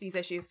of these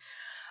issues.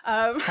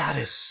 That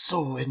is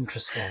so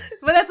interesting.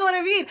 But that's what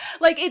I mean.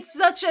 Like, it's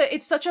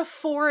such a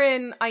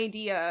foreign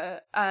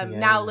idea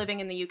now living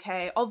in the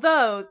UK.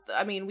 Although,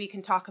 I mean, we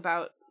can talk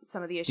about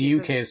some of the issues. The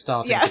UK is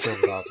starting to go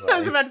that way. I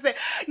was about to say,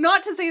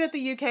 not to say that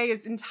the UK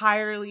is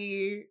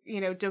entirely,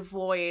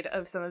 devoid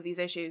of some of these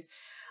issues.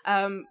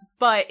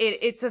 But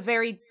it's a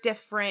very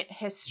different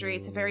history.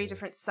 It's a very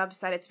different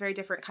subset. It's a very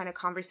different kind of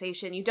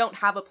conversation. You don't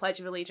have a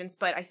Pledge of Allegiance,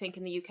 but I think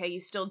in the UK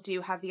you still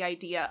do have the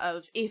idea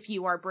of, if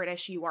you are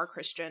British, you are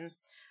Christian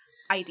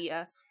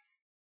idea.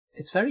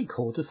 It's very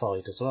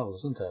codified as well,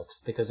 isn't it?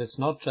 Because it's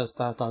not just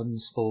that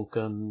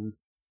unspoken,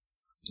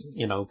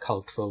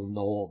 cultural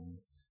norm,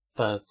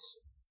 but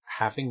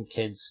having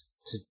kids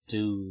to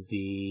do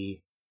the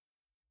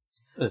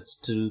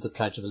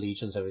Pledge of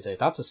Allegiance every day,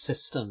 that's a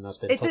system that's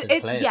been put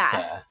in place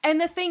there. And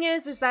the thing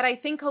is that I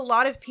think a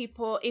lot of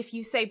people, if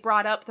you say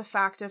brought up the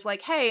fact of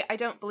like, hey, I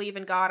don't believe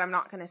in God, I'm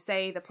not going to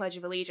say the Pledge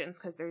of Allegiance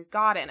because there's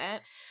God in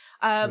it.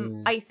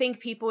 I think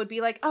people would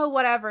be like, oh,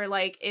 whatever,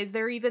 like, is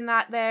there even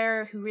that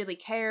there? Who really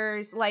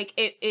cares? Like,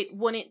 it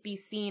wouldn't be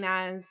seen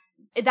as,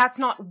 that's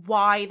not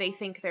why they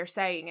think they're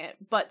saying it,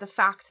 but the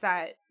fact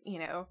that,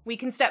 we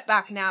can step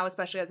back now,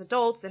 especially as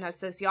adults and as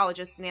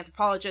sociologists and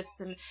anthropologists,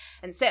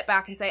 and step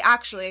back and say,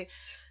 actually,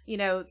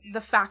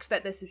 the fact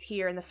that this is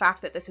here and the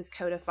fact that this is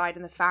codified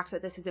and the fact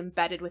that this is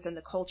embedded within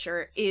the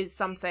culture is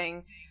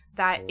something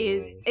that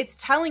it's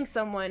telling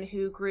someone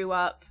who grew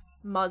up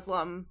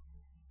Muslim,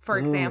 for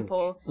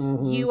example,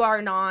 you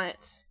are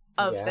not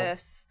of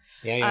this.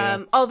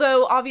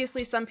 Although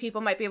obviously some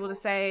people might be able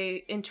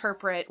to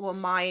interpret, well,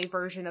 my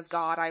version of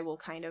God, I will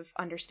kind of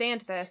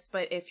understand this.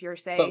 But if you're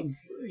saying,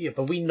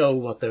 but we know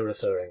what they're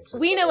referring to.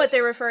 We know what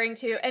they're referring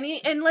to,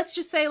 and let's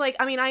just say, like,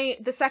 I mean,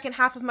 the second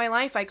half of my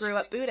life, I grew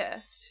up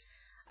Buddhist.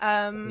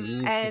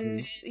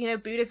 And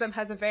Buddhism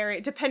has a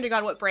very, depending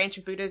on what branch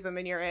of Buddhism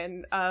and you're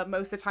in,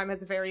 most of the time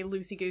has a very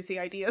loosey-goosey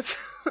ideas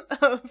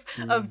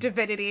of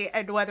divinity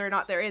and whether or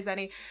not there is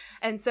any.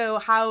 And so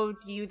how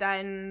do you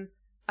then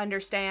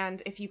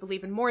understand, if you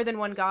believe in more than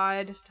one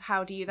God,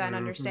 how do you then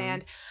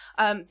understand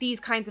these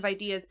kinds of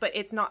ideas? But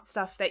it's not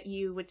stuff that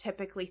you would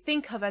typically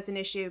think of as an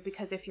issue,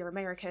 because if you're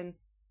American,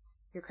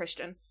 you're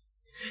Christian.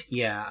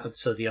 Yeah,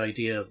 so the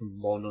idea of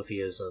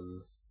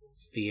monotheism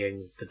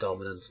being the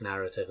dominant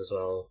narrative as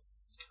well,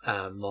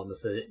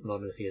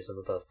 monotheism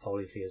above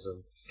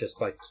polytheism, just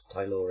quite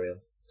Tylorian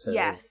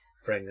to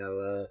bring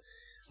our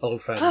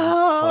old friend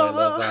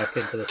Tyler back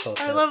into this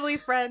podcast. Our lovely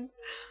friend.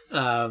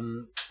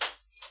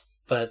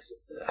 But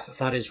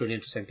that is really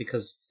interesting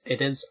because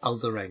it is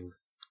othering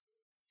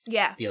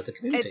the other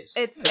communities.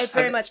 It's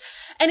very much,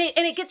 and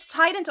it gets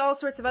tied into all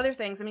sorts of other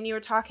things. I mean, you were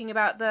talking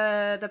about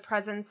the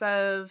presence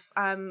of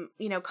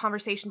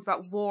conversations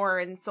about war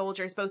and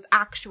soldiers, both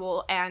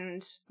actual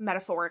and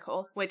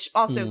metaphorical, which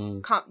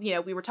also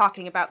we were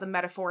talking about the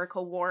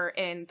metaphorical war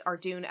in our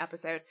Dune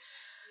episode,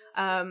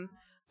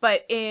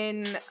 but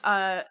in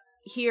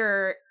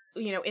here,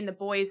 in The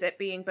Boys, it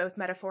being both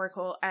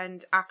metaphorical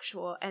and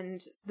actual,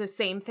 and the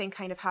same thing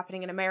kind of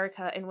happening in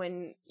America. And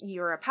when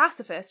you're a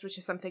pacifist, which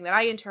is something that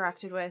I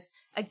interacted with,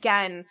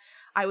 again,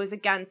 I was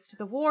against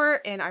the war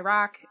in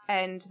Iraq,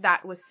 and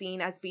that was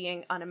seen as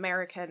being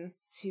un-American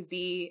to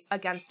be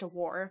against a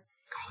war.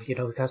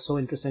 Oh, that's so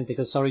interesting,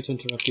 because, sorry to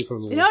interrupt you for a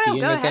moment,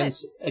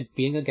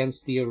 being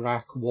against the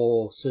Iraq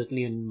war,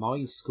 certainly in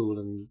my school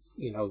and,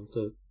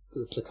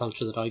 the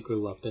culture that I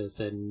grew up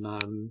with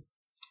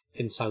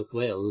in South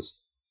Wales,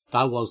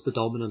 that was the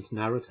dominant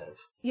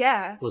narrative.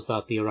 Yeah. Was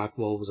that the Iraq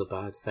war was a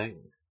bad thing.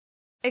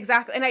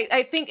 Exactly. And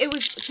I think it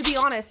was, to be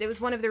honest, it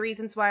was one of the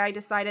reasons why I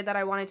decided that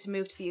I wanted to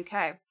move to the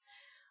UK.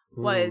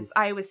 Was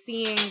I was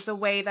seeing the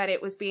way that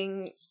it was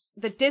being,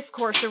 the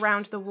discourse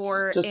around the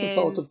war. Just the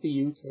fault of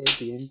the UK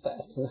being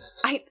better.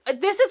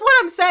 This is what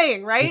I'm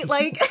saying, right?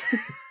 Like,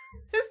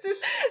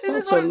 this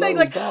is what I'm saying.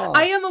 Like,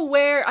 I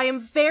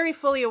am very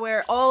fully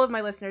aware, all of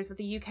my listeners, that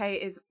the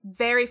UK is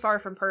very far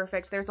from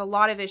perfect. There's a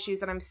lot of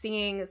issues, and I'm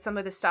seeing some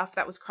of the stuff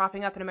that was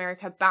cropping up in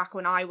America back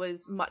when I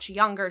was much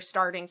younger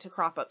starting to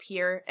crop up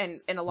here, and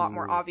in a lot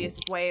more obvious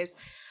ways.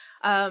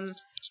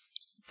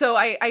 So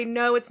I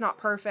know it's not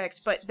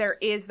perfect, but there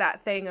is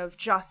that thing of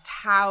just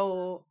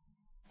how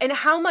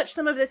much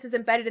some of this is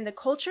embedded in the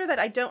culture that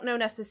I don't know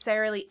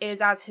necessarily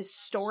is as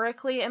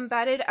historically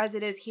embedded as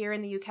it is here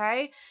in the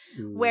UK,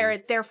 where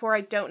therefore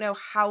I don't know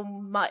how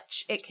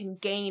much it can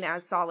gain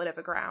as solid of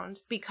a ground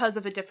because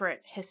of a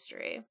different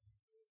history.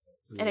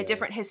 And a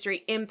different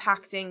history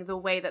impacting the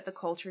way that the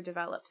culture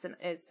develops and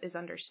is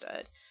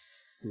understood.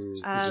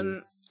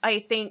 I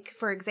think,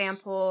 for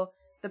example,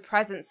 the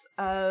presence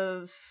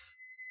of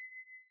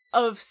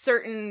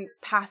certain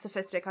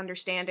pacifistic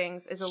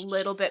understandings is a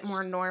little bit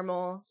more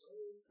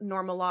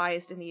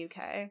normalized in the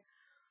UK.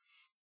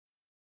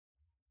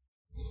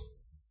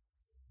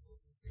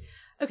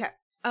 Okay.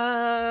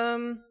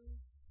 All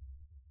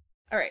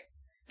right.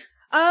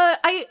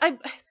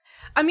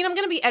 I mean, I'm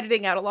going to be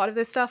editing out a lot of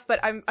this stuff, but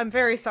I'm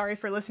very sorry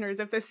for listeners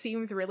if this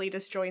seems really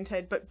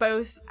disjointed, but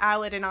both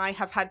Alan and I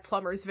have had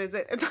plumbers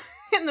visit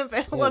in the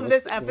middle of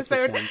this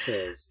episode.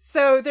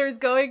 So there's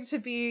going to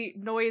be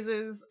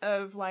noises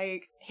of,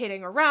 like,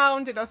 hitting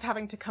around and us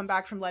having to come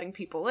back from letting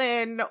people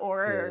in,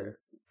 or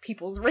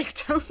people's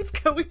ringtones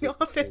going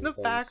off in the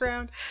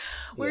background.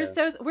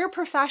 We're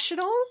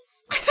professionals.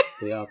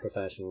 We are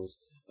professionals.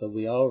 But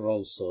we are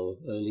also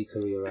early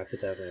career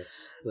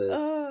academics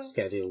with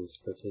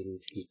schedules that we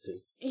need to keep to.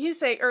 You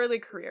say early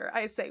career.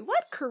 I say,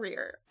 what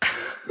career?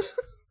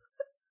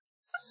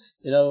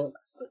 You know,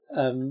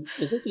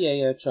 is it the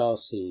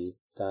AHRC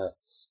that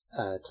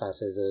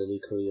classes early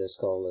career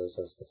scholars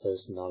as the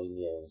first 9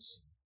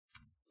 years?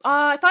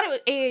 I thought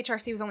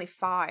AHRC was only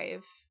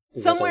 5.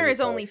 Somewhere is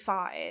only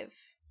 5.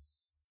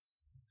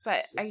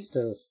 But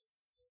still,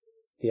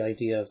 the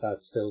idea of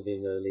that still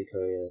being early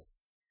career.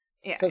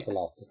 Yeah, it says a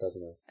lot,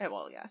 doesn't it?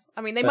 Well, yes.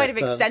 I mean, they might have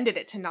extended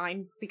it to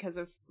 9 because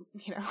of,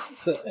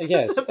 So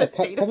yes,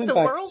 coming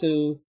back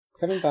to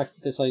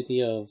this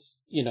idea of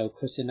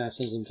Christian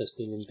nationalism just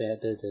being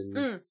embedded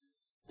in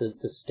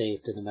the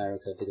state in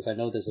America, because I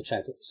know there's a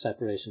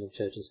separation of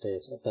church and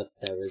state, but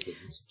there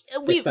isn't.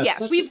 We've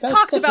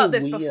talked about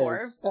this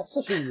before. That's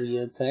such a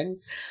weird thing.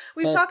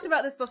 We've talked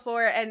about this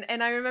before,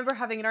 and I remember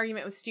having an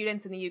argument with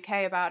students in the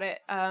UK about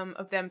it,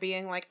 of them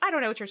being like, I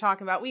don't know what you're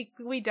talking about. We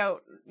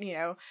don't,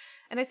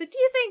 And I said, do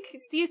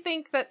you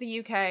think that the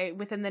UK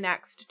within the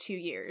next 2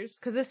 years,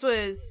 because this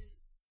was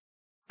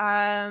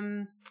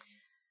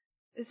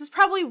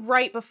probably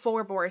right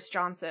before Boris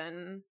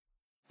Johnson,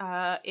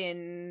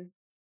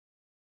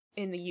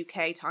 in the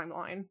UK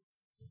timeline.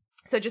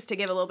 So just to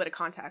give a little bit of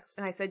context,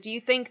 and I said, do you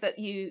think that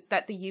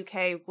the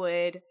UK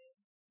would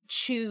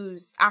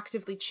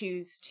actively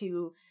choose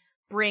to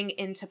bring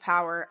into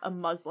power a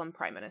Muslim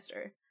prime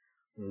minister?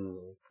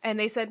 And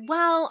they said,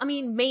 well, I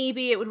mean,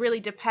 maybe it would really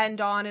depend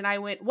on, and I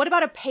went, what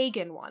about a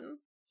pagan one?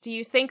 Do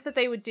you think that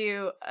they would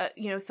do,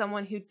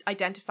 someone who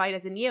identified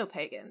as a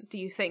neo-pagan? Do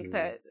you think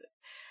that,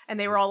 and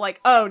they were all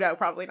like, oh no,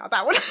 probably not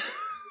that one.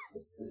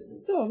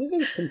 No, I mean, there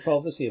was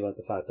controversy about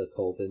the fact that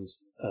Corbyn's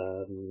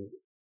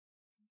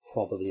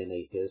probably an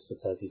atheist but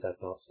says he's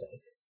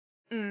agnostic.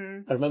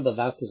 I remember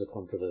that was a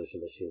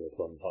controversial issue at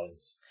one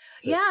point.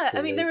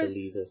 I mean,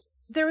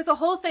 there was a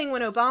whole thing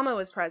when Obama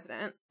was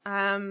president,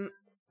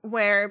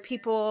 where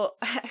people,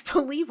 I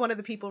believe one of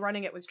the people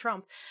running it was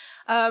Trump,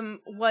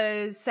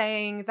 was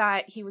saying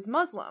that he was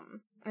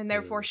Muslim and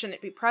therefore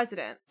shouldn't be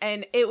president.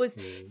 And it was,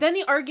 then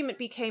the argument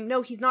became,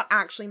 no, he's not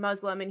actually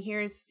Muslim, and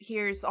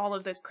here's all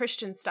of the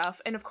Christian stuff.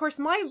 And of course,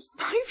 my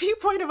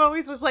viewpoint of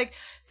always was like,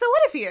 so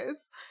what if he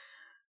is?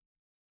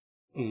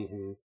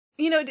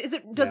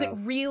 Does it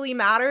really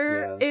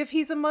matter if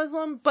he's a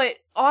Muslim? But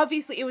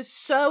obviously it was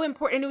so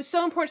important, and it was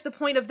so important to the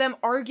point of them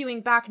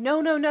arguing back,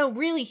 no,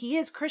 really, he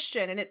is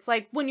Christian. And it's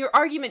like, when your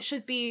argument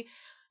should be,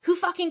 who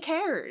fucking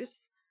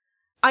cares?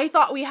 I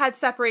thought we had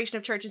separation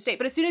of church and state,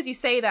 but as soon as you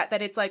say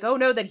that it's like, oh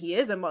no, then he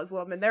is a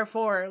Muslim, and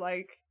therefore,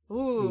 like,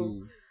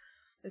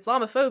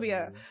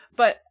 Islamophobia.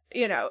 But,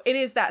 it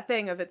is that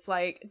thing of, it's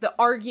like, the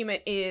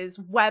argument is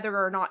whether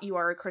or not you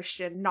are a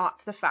Christian,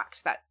 not the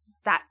fact that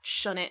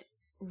shouldn't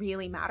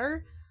really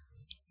matter.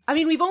 I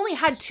mean, we've only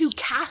had 2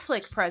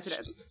 Catholic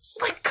presidents.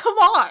 Like, come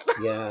on.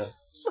 Yeah.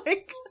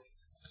 Like.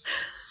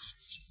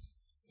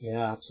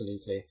 Yeah,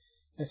 absolutely.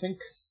 I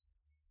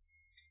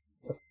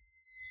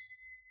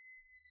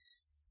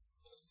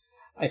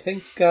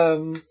think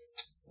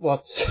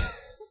what's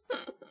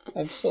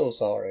I'm so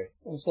sorry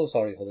for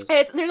this.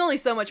 There's only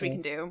so much we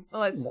can do.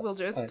 We'll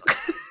just.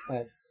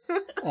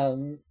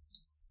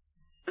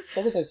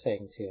 What was I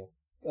saying to you?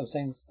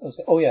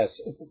 Oh yes,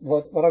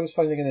 what I was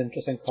finding an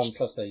interesting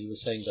contrast there, you were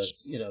saying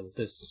that,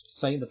 this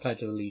saying the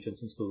Pledge of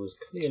Allegiance in school is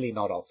clearly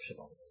not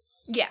optional.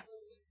 Yeah.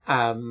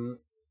 And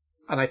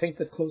I think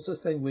the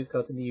closest thing we've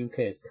got in the UK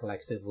is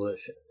collective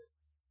worship.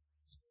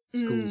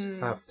 Schools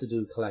have to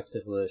do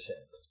collective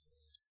worship.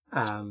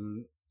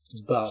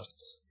 But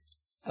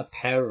a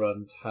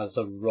parent has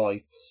a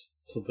right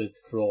to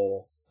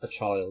withdraw a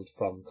child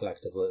from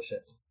collective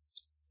worship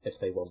if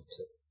they want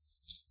to.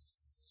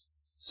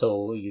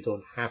 So you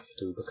don't have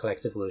to, but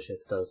collective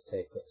worship does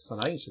take place.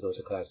 And I used to go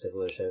to collective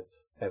worship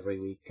every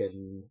week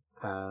in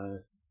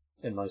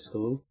my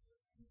school.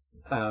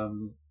 I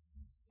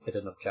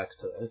didn't object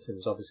to it. It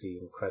was obviously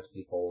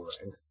incredibly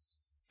boring.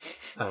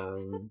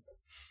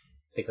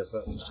 Because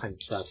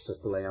that's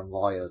just the way I'm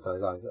wired.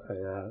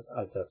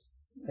 I just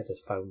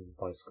found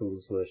my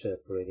school's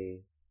worship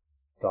really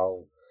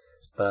dull.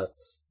 But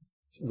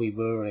we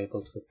were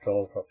able to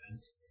withdraw from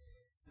it.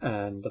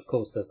 And of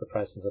course, there's the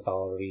presence of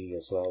RE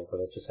as well,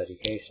 religious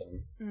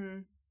education.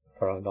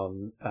 For our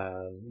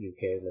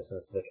non-UK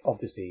listeners, which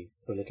obviously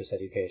religious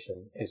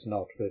education is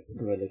not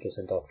religious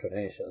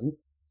indoctrination.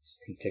 It's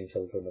teaching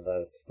children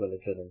about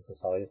religion and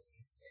society.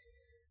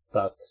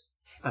 But,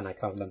 and I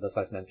can't remember if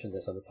I've mentioned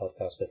this on the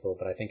podcast before,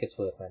 but I think it's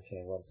worth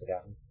mentioning once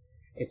again.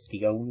 It's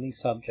the only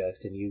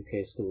subject in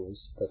UK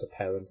schools that a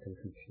parent can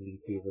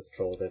completely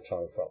withdraw their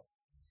child from.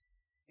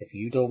 If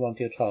you don't want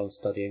your child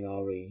studying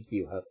RE,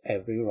 you have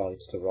every right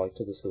to write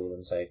to the school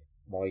and say,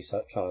 my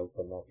child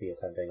will not be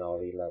attending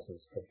RE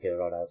lessons from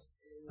here on out,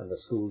 and the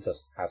school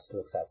just has to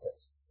accept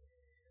it.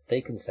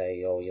 They can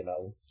say, oh, you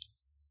know,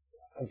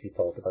 have you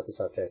thought about the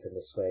subject in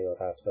this way or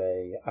that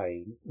way?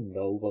 I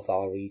know of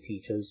RE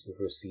teachers who've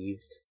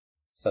received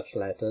such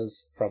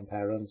letters from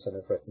parents and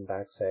have written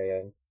back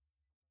saying,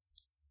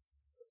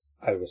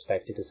 I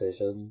respect your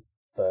decision,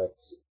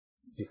 but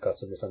you've got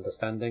some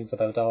misunderstandings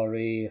about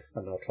RE.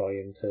 I'm not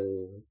trying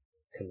to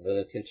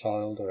convert your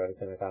child or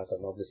anything like that.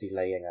 I'm obviously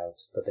laying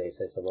out the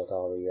basics of what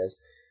RE is,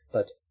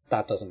 but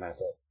that doesn't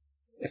matter.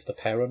 If the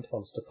parent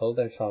wants to pull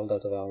their child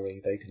out of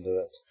RE, they can do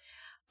it.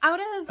 Out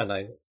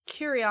of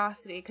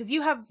curiosity, because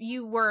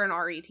you were an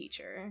RE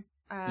teacher.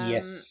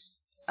 Yes.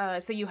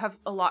 So you have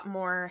a lot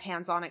more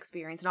hands-on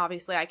experience, and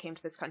obviously I came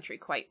to this country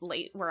quite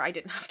late where I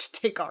didn't have to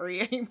take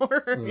RE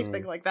anymore or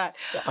anything like that.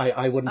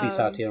 I wouldn't be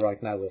sat here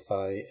right now if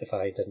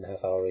I didn't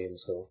have RE in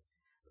school.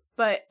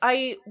 But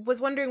I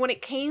was wondering, when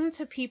it came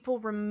to people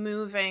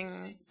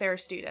removing their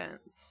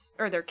students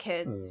or their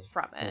kids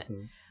from it,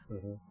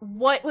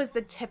 what was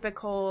the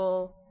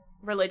typical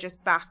religious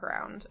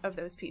background of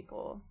those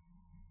people?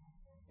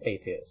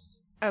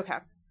 Atheist. Okay.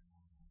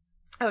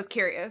 I was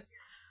curious.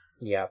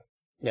 Yeah,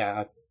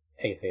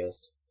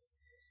 atheist.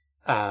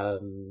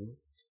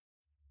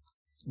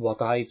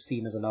 What I've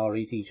seen as an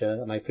RE teacher,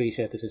 and I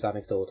appreciate this is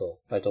anecdotal.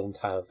 I don't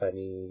have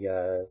any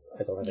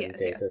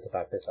data to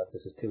back this up.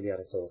 This is purely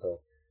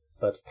anecdotal.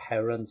 But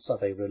parents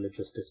of a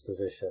religious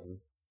disposition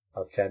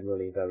are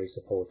generally very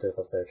supportive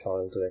of their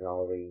child doing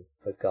RE,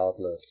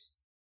 regardless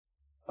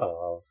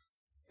of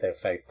their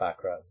faith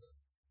background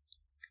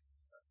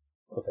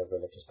or their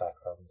religious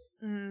background,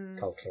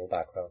 cultural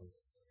background.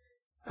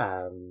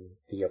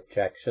 The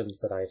objections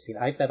that I've seen,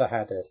 I've never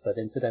had it, but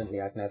incidentally,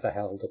 I've never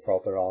held a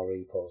proper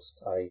RE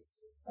post. I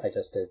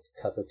just did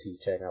cover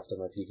teaching after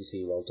my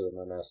PGC while doing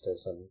my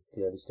masters and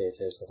the early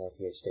stages of my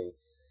PhD.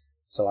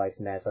 So I've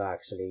never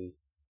actually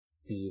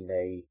been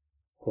a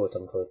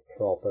quote-unquote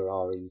proper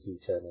RE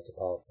teacher in a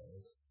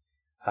department.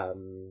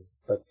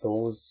 But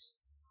those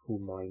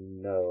whom I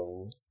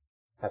know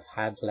have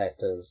had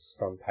letters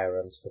from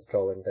parents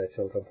withdrawing their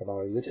children from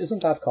RE, which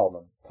isn't that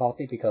common,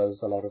 partly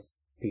because a lot of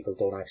people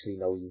don't actually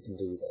know you can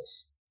do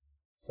this,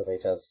 so they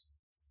just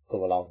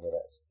go along with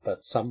it.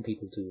 But some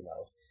people do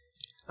know,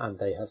 and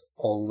they have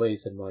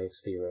always, in my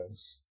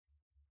experience,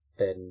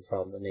 been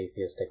from an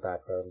atheistic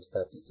background,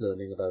 that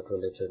learning about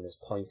religion is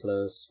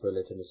pointless,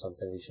 religion is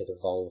something we should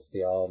evolve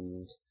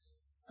beyond,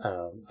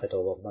 I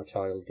don't want my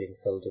child being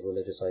filled with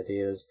religious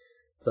ideas.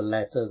 The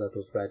letter that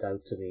was read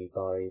out to me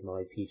by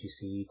my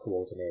PGCE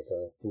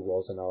coordinator, who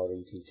was an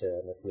RE teacher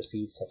and had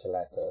received such a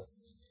letter,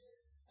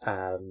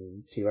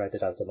 she read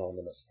it out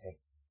anonymously.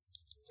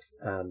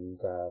 And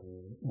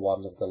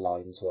one of the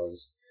lines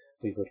was,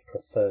 we would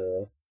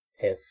prefer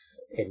if,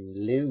 in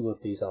lieu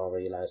of these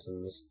RE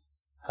lessons,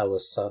 our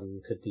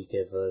son could be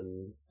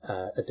given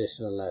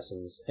additional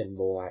lessons in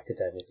more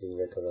academically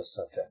rigorous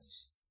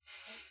subjects.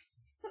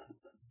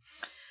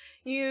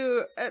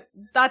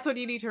 That's what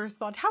you need to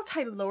respond. How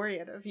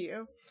Tylorian of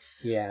you.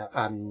 Yeah,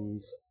 and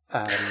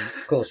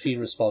of course she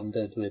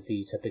responded with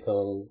the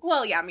typical...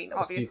 Well, yeah, I mean,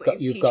 obviously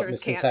you've got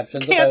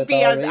misconceptions can't about be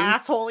RE. as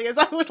assholey as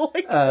I would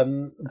like.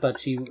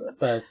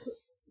 But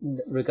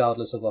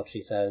regardless of what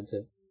she said,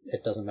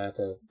 it doesn't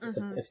matter.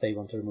 If they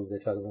want to remove their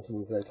child, they want to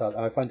remove their child.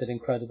 And I find it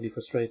incredibly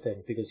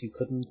frustrating, because you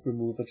couldn't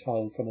remove a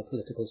child from a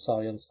political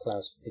science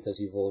class because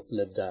you vote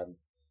Lib Dem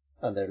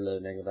and they're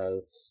learning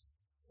about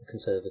the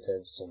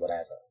Conservatives or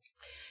whatever.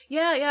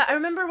 Yeah, I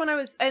remember when I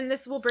was, and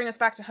this will bring us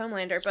back to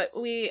Homelander, but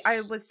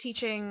I was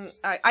teaching,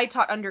 I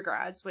taught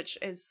undergrads, which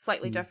is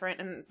slightly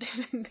different, and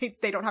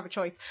they don't have a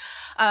choice.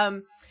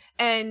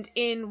 And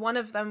in one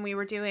of them, we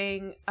were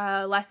doing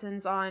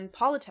lessons on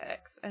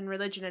politics and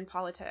religion and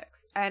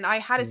politics. And I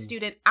had a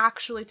student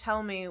actually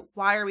tell me,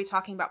 why are we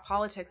talking about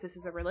politics? This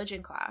is a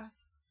religion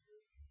class.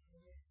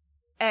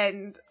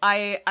 And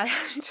I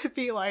had to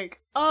be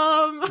like,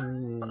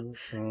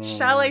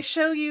 shall I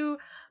show you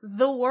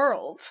the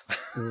world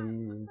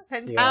and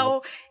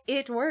how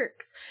it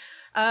works?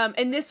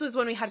 And this was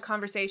when we had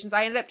conversations.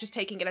 I ended up just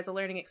taking it as a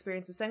learning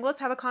experience of saying, let's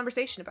have a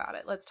conversation about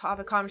it. Let's have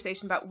a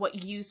conversation about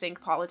what you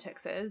think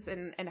politics is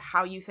and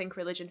how you think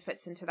religion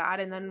fits into that.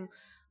 And then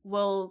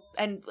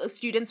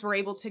students were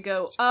able to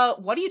go,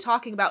 what are you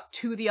talking about,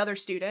 to the other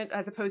student,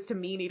 as opposed to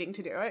me needing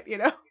to do it, you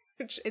know?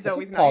 Which is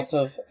always nice.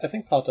 I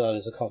think part of that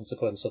is a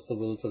consequence of the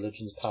world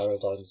religions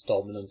paradigm's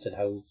dominance in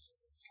how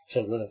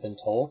children have been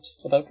taught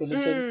about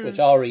religion, which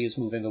RE is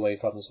moving away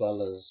from, as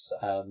well as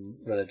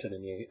religion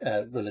in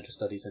the religious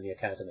studies in the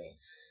academy.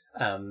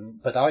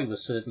 But I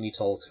was certainly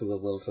taught through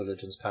a world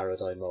religions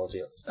paradigm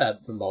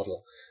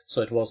model.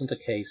 So it wasn't a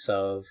case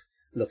of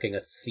looking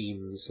at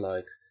themes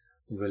like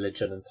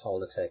religion and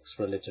politics,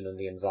 religion and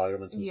the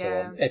environment, and so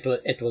on.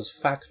 It was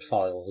fact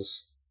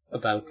files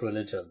about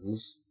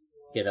religions.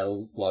 You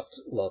know, what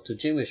do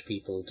Jewish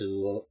people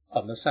do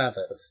on the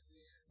Sabbath?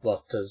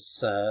 what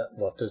does a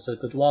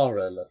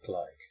Gurdwara look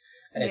like?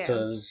 It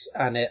does,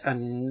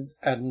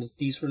 and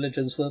these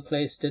religions were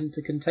placed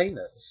into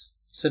containers,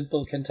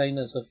 simple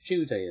containers of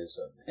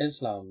Judaism,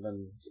 Islam,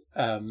 and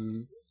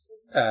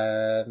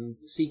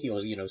Sikh,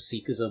 or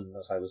Sikhism,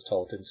 as I was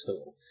taught in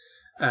school,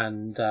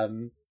 and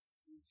for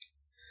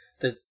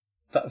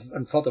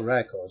the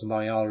record,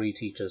 my RE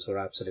teachers were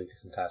absolutely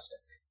fantastic.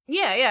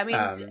 Yeah. I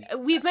mean,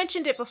 we've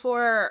mentioned it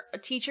before.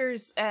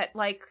 Teachers at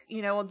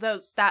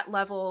that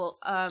level,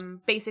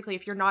 basically,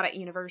 if you're not at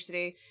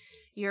university,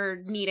 you're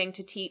needing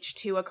to teach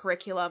to a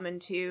curriculum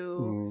and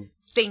to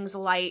things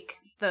like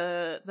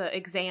the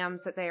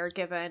exams that they are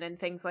given and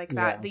things like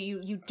that. That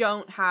you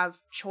don't have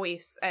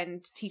choice,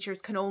 and teachers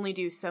can only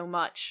do so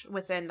much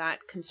within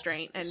that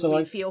constraint. And so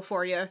I feel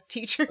for you,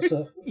 teachers.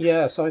 So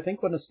I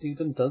think when a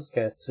student does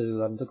get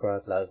to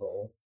undergrad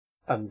level,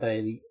 and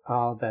they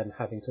are then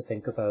having to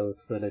think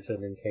about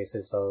religion in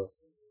cases of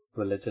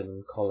religion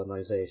and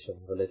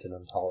colonization, religion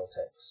and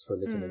politics,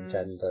 religion and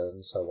gender,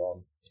 and so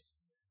on,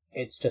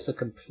 it's just a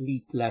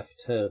complete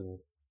left turn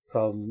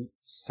from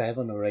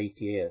 7 or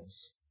 8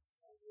 years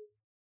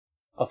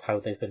of how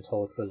they've been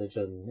taught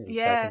religion in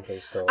secondary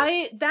school.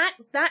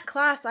 That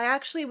class, I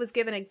actually was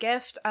given a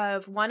gift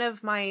of one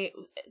of my...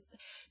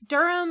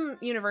 Durham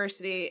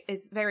University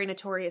is very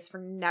notorious for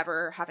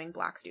never having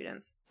black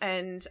students.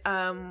 And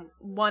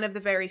one of the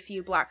very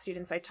few black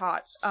students I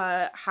taught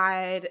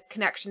had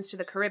connections to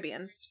the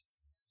Caribbean.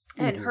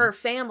 And her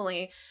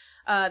family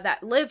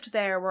that lived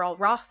there were all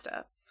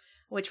Rasta,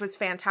 which was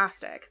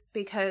fantastic,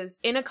 because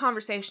in a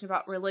conversation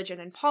about religion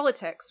and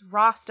politics,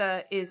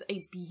 Rasta is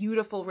a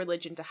beautiful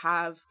religion to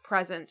have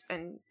present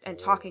and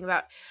talking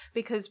about,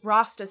 because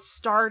Rasta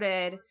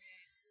started,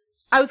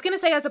 I was going to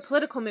say as a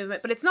political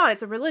movement, but it's not,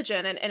 it's a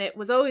religion, and it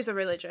was always a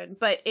religion,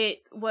 but it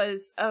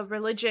was a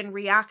religion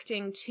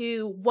reacting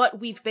to what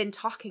we've been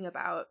talking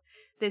about,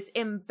 this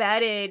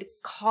embedded,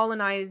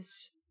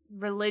 colonized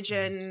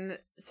religion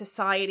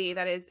society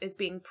that is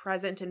being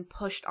present and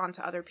pushed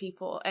onto other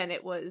people, and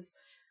it was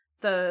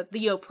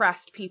the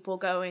oppressed people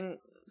going,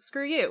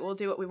 screw you, we'll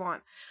do what we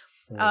want.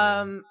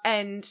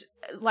 And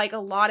like a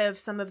lot of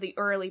some of the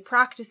early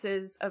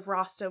practices of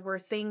Rasta were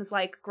things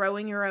like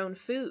growing your own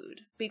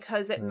food,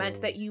 because it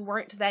meant that you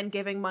weren't then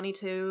giving money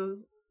to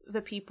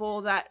the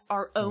people that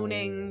are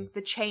owning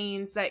the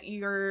chains that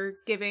you're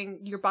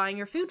buying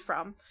your food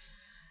from.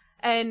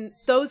 And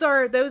those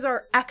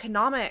are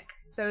economic,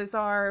 those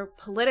are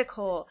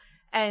political,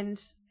 and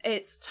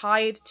it's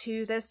tied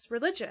to this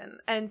religion.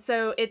 And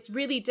so it's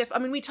really I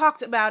mean, we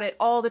talked about it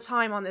all the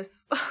time on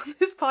this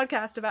this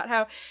podcast about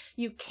how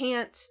you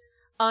can't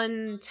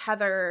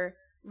untether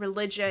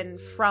religion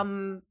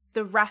from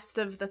the rest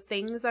of the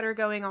things that are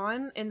going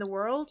on in the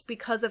world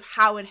because of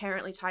how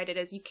inherently tied it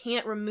is. You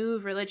can't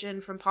remove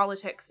religion from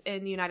politics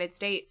in the United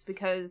States,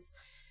 because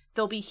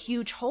there'll be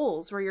huge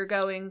holes where you're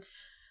going,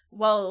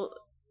 well,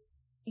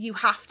 you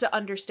have to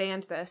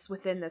understand this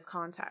within this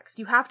context.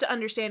 You have to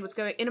understand what's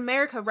going in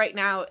America right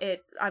now.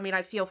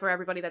 I feel for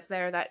everybody that's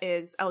there that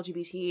is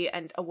LGBT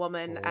and a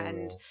woman,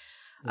 and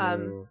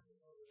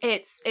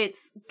it's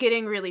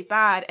getting really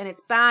bad, and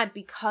it's bad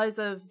because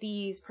of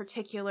these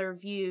particular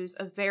views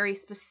of very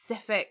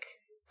specific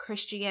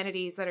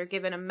Christianities that are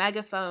given a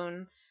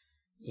megaphone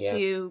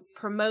to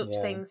promote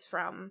things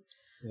from.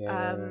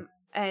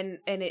 And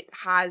it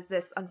has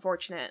this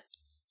unfortunate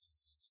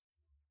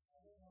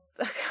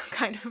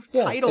kind of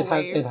tidal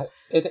wave.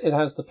 It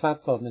has the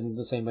platform in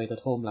the same way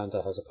that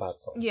Homelander has a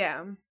platform.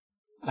 Yeah.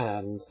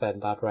 And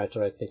then that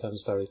rhetoric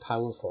becomes very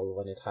powerful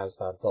when it has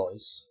that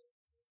voice.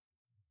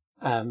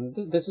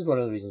 This is one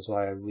of the reasons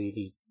why I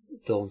really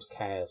don't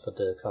care for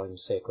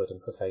Durkheim's Sacred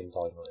and Profane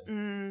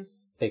Diary.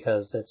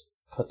 Because it's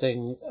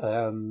putting...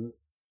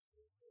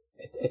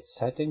 it's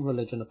setting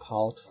religion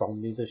apart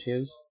from these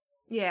issues.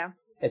 Yeah.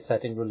 It's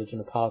setting religion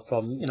apart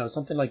from,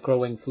 something like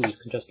growing food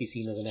can just be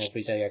seen as an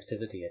everyday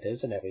activity. It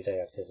is an everyday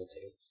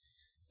activity.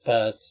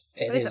 But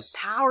it's a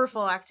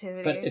powerful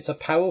activity. But it's a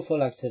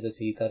powerful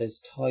activity that is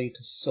tied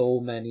to so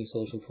many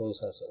social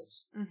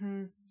processes.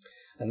 Mm-hmm.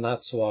 And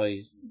that's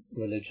why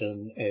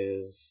religion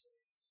is,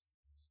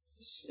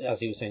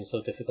 as you were saying,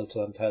 so difficult to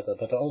untether.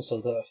 But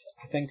also,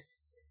 I think...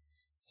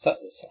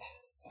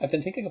 I've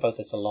been thinking about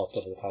this a lot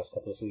over the past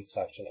couple of weeks,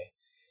 actually.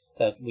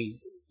 That we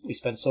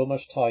spend so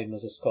much time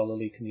as a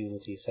scholarly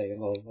community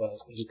saying, oh, well,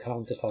 you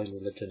can't define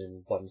religion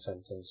in one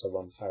sentence or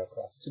one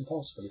paragraph. It's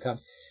impossible. You can't.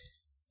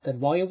 Then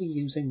why are we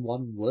using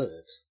one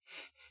word?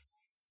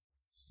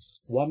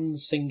 One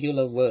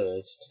singular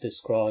word to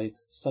describe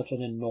such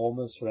an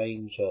enormous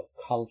range of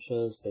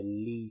cultures,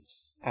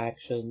 beliefs,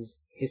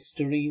 actions,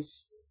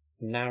 histories,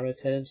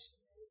 narratives.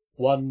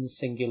 One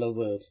singular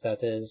word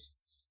that is,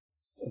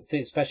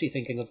 especially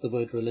thinking of the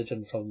word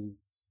religion from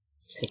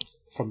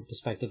the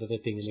perspective of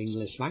it being an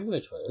English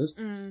language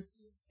word,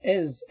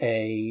 is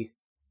a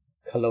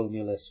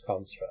colonialist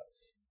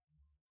construct,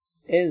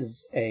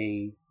 is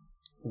a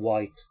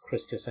white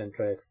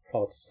Christocentric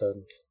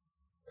Protestant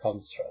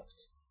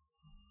construct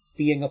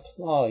being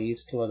applied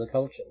to other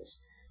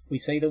cultures. We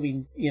say that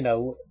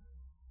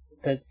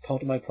that's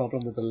part of my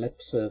problem with the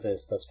lip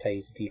service that's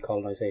paid to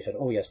decolonisation.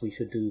 Oh yes, we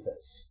should do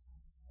this.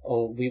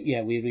 Oh, we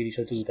really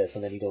should do this,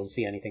 and then you don't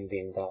see anything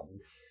being done.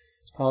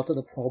 Part of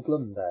the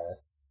problem there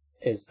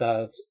is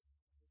that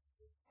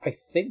I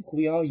think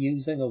we are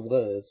using a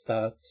word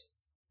that,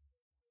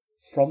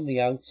 from the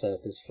outset,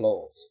 is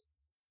flawed.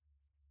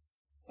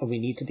 And we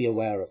need to be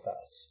aware of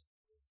that.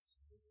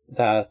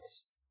 That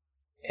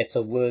it's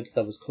a word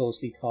that was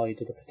closely tied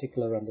with a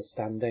particular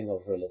understanding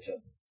of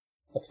religion,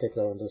 a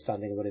particular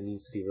understanding of what it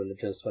means to be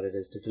religious, what it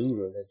is to do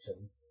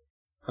religion,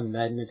 and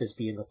then it is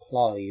being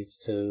applied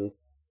to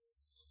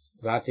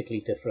radically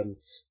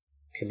different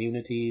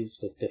communities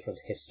with different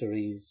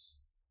histories,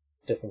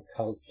 different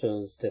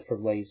cultures,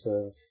 different ways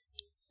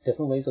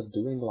of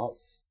doing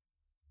life.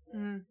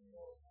 Mm.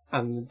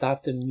 And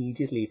that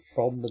immediately,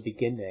 from the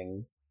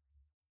beginning,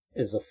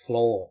 is a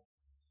flaw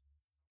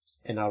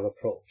in our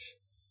approach.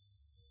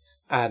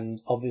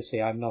 And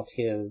obviously I'm not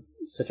here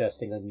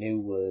suggesting a new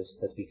word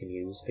that we can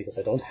use, because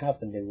I don't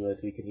have a new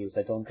word we can use.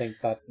 I don't think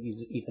that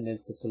even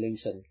is the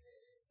solution.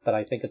 But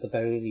I think at the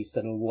very least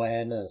an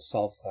awareness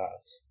of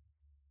that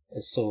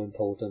is so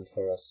important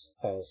for us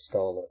as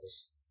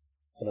scholars.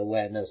 An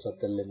awareness of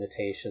the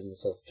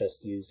limitations of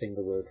just using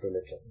the word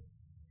religion.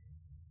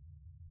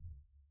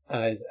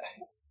 And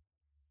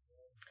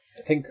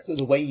I think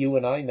the way you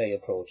and I may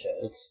approach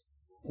it,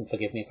 and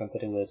forgive me if I'm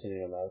putting words in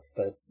your mouth,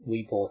 but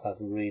we both have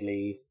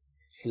really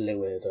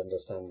fluid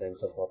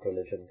understandings of what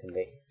religion can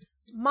be.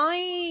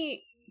 My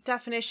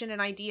definition and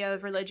idea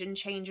of religion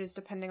changes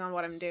depending on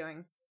what I'm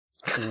doing.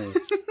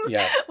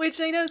 Yeah.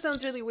 Which I know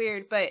sounds really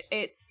weird, but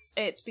it's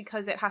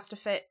because it has to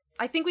fit.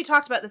 I think we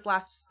talked about this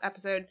last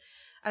episode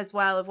as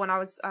well, of when I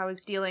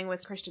was dealing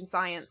with Christian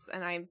Science,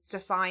 and I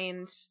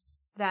defined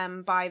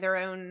them by their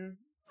own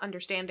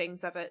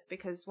understandings of it,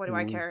 because what do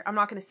I care? I'm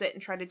not going to sit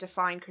and try to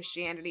define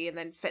Christianity and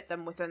then fit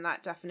them within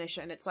that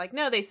definition. It's like,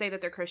 no, they say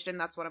that they're Christian,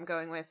 that's what I'm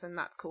going with, and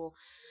that's cool.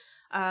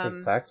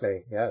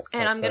 Exactly. Yes.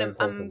 And I'm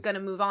gonna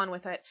move on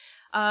with it.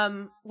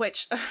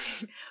 Which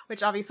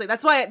obviously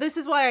this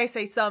is why I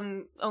say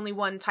only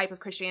one type of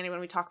Christianity when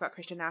we talk about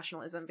Christian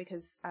nationalism,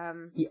 because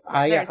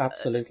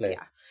absolutely.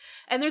 Yeah.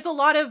 And there's a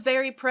lot of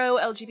very pro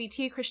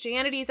LGBT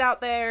Christianities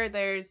out there.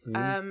 There's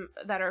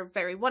that are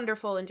very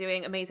wonderful and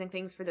doing amazing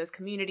things for those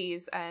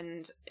communities,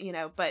 and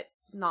but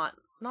not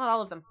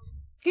all of them.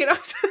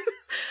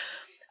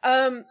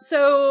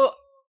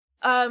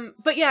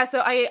 But yeah,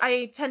 so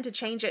I tend to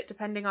change it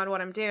depending on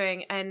what I'm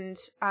doing. And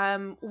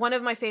one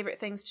of my favorite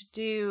things to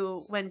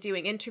do when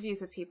doing interviews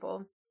with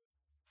people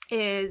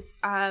is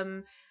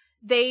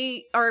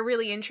they are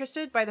really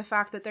interested by the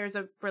fact that there's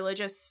a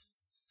religious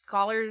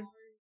scholar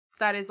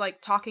that is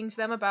like talking to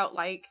them about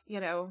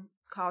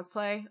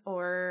cosplay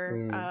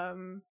or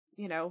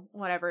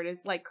whatever it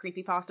is, like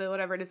creepypasta,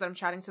 whatever it is that I'm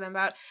chatting to them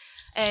about.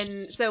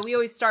 And so we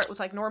always start with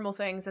like normal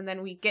things, and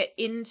then we get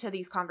into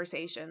these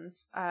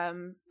conversations.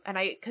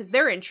 Because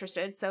they're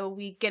interested, so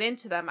we get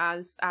into them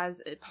as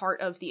a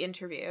part of the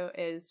interview.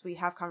 Is we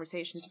have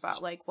conversations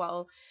about like,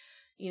 well,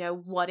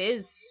 what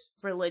is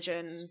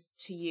religion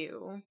to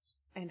you,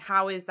 and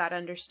how is that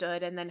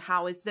understood, and then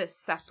how is this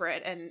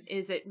separate, and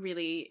is it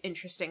really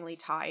interestingly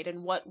tied,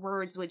 and what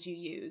words would you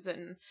use,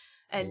 and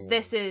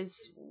this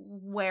is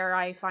where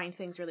I find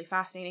things really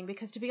fascinating,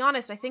 because to be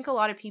honest, I think a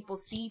lot of people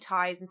see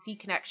ties and see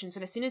connections,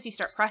 and as soon as you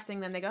start pressing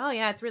them, they go, oh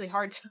yeah, it's really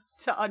hard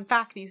to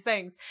unpack these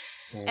things.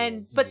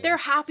 But they're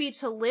happy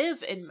to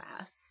live in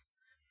mess.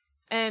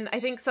 And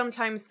I think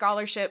sometimes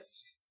scholarship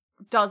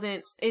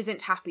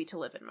isn't happy to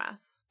live in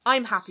mess.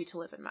 I'm happy to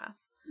live in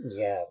mess.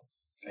 Yeah.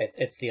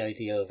 It's the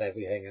idea of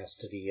everything has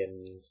to be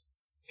in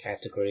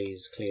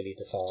categories clearly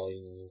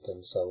defined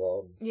and so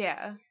on.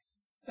 Yeah.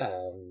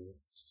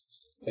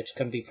 Which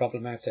can be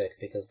problematic,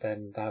 because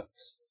then that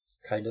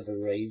kind of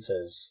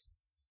erases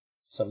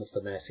some of the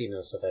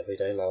messiness of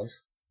everyday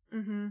life.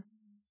 Mm-hmm.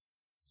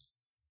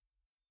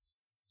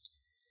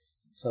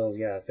 So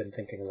yeah, I've been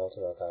thinking a lot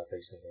about that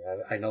recently.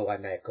 I know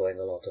I'm echoing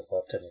a lot of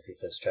what Timothy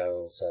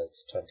Fitzgerald said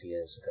 20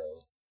 years ago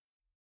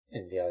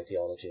in the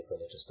ideology of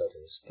religious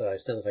studies, but I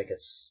still think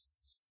it's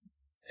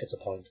a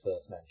point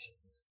worth mentioning.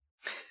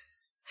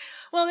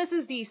 Well, this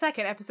is the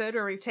second episode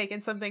where we've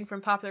taken something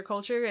from popular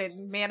culture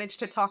and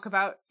managed to talk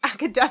about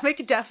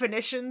academic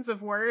definitions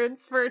of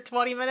words for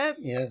 20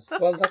 minutes. Yes,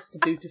 well, that's the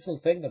beautiful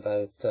thing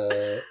about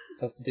Homelander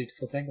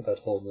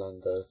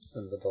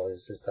and The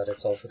Boys, is that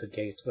it's offered a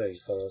gateway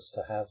for us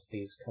to have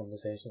these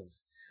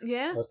conversations.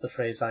 Yeah. That's the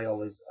phrase I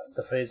always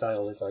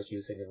like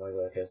using in my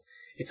work is,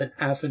 it's an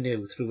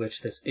avenue through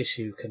which this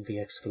issue can be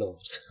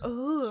explored.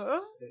 Ooh.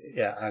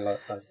 Yeah, I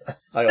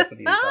often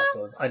use that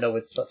one. I know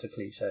it's such a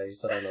cliche,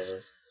 but I love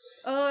it.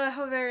 Oh,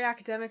 how very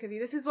academic of you.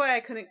 This is why I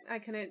couldn't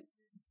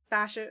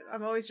bash it.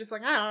 I'm always just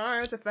like, I don't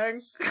know, it's a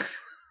thing.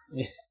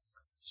 Yeah.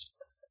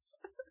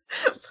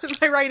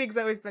 My writing's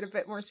always been a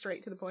bit more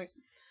straight to the point.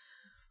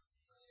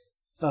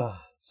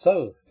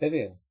 So,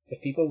 Vivian,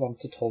 if people want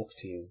to talk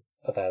to you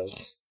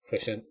about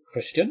Christian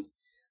nationalism,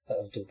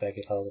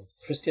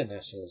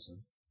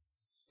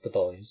 The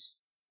Boys,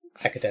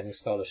 academic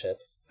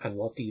scholarship, And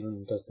what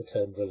even does the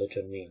term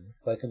religion mean?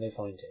 Where can they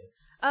find you?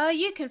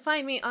 You can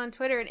find me on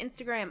Twitter and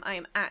Instagram. I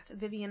am at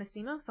Vivian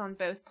Asimos on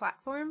both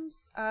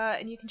platforms.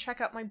 And you can check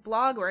out my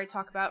blog where I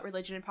talk about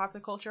religion and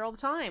popular culture all the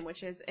time,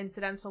 which is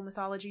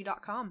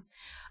incidentalmythology.com.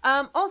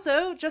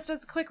 Also, just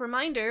as a quick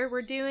reminder,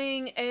 we're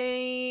doing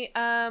a,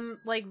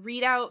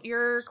 read out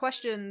your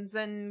questions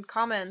and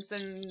comments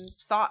and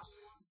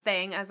thoughts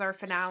thing as our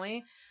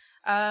finale.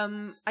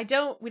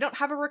 We don't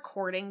have a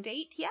recording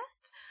date yet,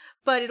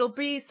 but it'll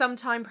be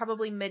sometime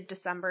probably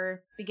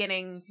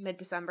beginning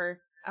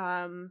mid-December.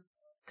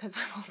 Because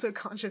I'm also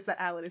conscious that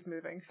Alan is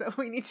moving, so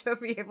we need to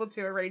be able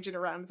to arrange it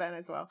around then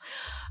as well.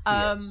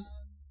 Yes.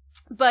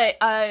 But,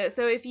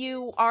 so if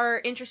you are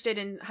interested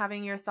in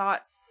having your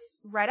thoughts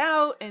read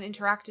out and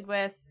interacted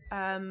with,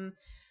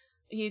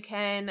 you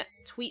can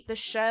tweet the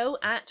show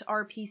at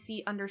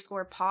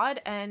RPC_pod,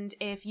 and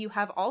if you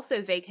have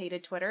also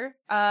vacated Twitter,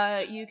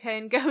 you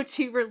can go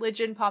to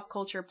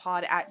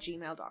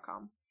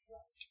religionpopculturepod@gmail.com.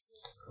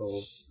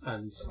 Cool.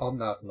 And on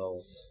that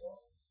note,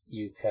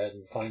 you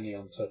can find me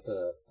on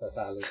Twitter at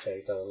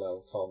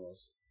AlanJLL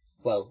Thomas.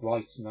 Well,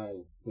 right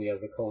now, we are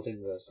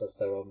recording this as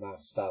there are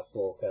mass staff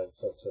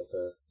walkouts at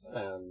Twitter,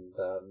 and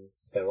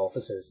their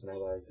offices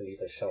now, I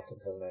believe, are shut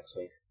until next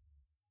week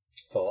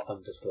for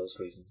undisclosed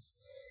reasons.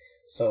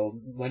 So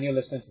when you're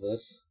listening to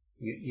this,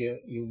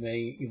 you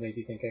may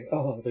be thinking,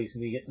 oh, these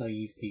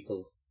naive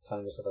people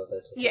telling us about their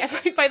Twitter. Yeah,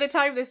 by the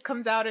time this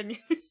comes out, and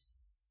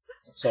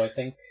so I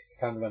think.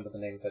 Can't remember the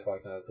name of it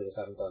right now because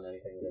I haven't done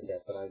anything with it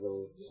yet, but I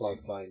will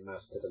plug my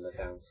Mastodon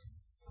account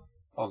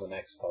on the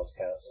next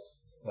podcast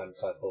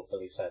once I've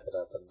hopefully set it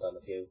up and done a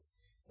few.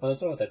 Well, I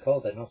don't know what they're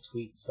called. They're not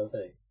tweets, are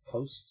they?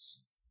 Posts?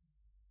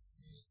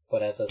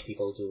 Whatever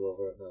people do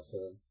over at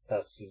Mastodon.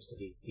 That seems to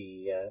be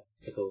the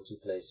go-to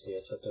place for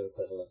your Twitter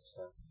equivalent.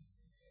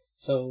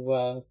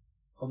 So,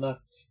 on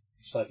that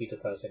slightly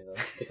depressing note,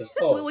 because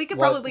well, we could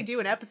probably do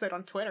an episode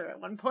on Twitter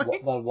at one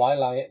point. Well,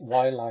 while I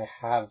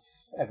have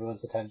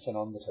everyone's attention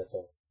on the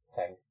Twitter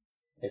thing,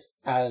 is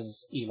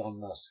as Elon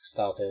Musk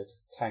started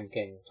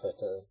tanking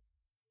Twitter,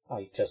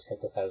 I just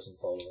hit 1,000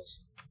 followers.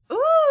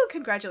 Ooh,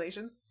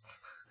 congratulations!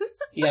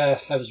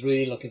 Yeah, I was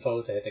really looking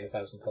forward to hitting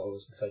 1,000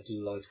 followers because I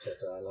do like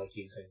Twitter. I like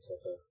using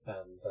Twitter,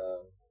 and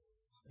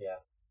yeah,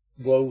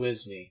 woe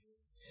is me.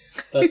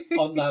 But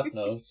on that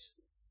note.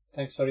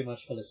 Thanks very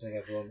much for listening,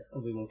 everyone,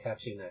 and we will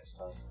catch you next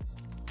time.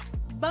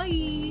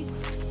 Bye!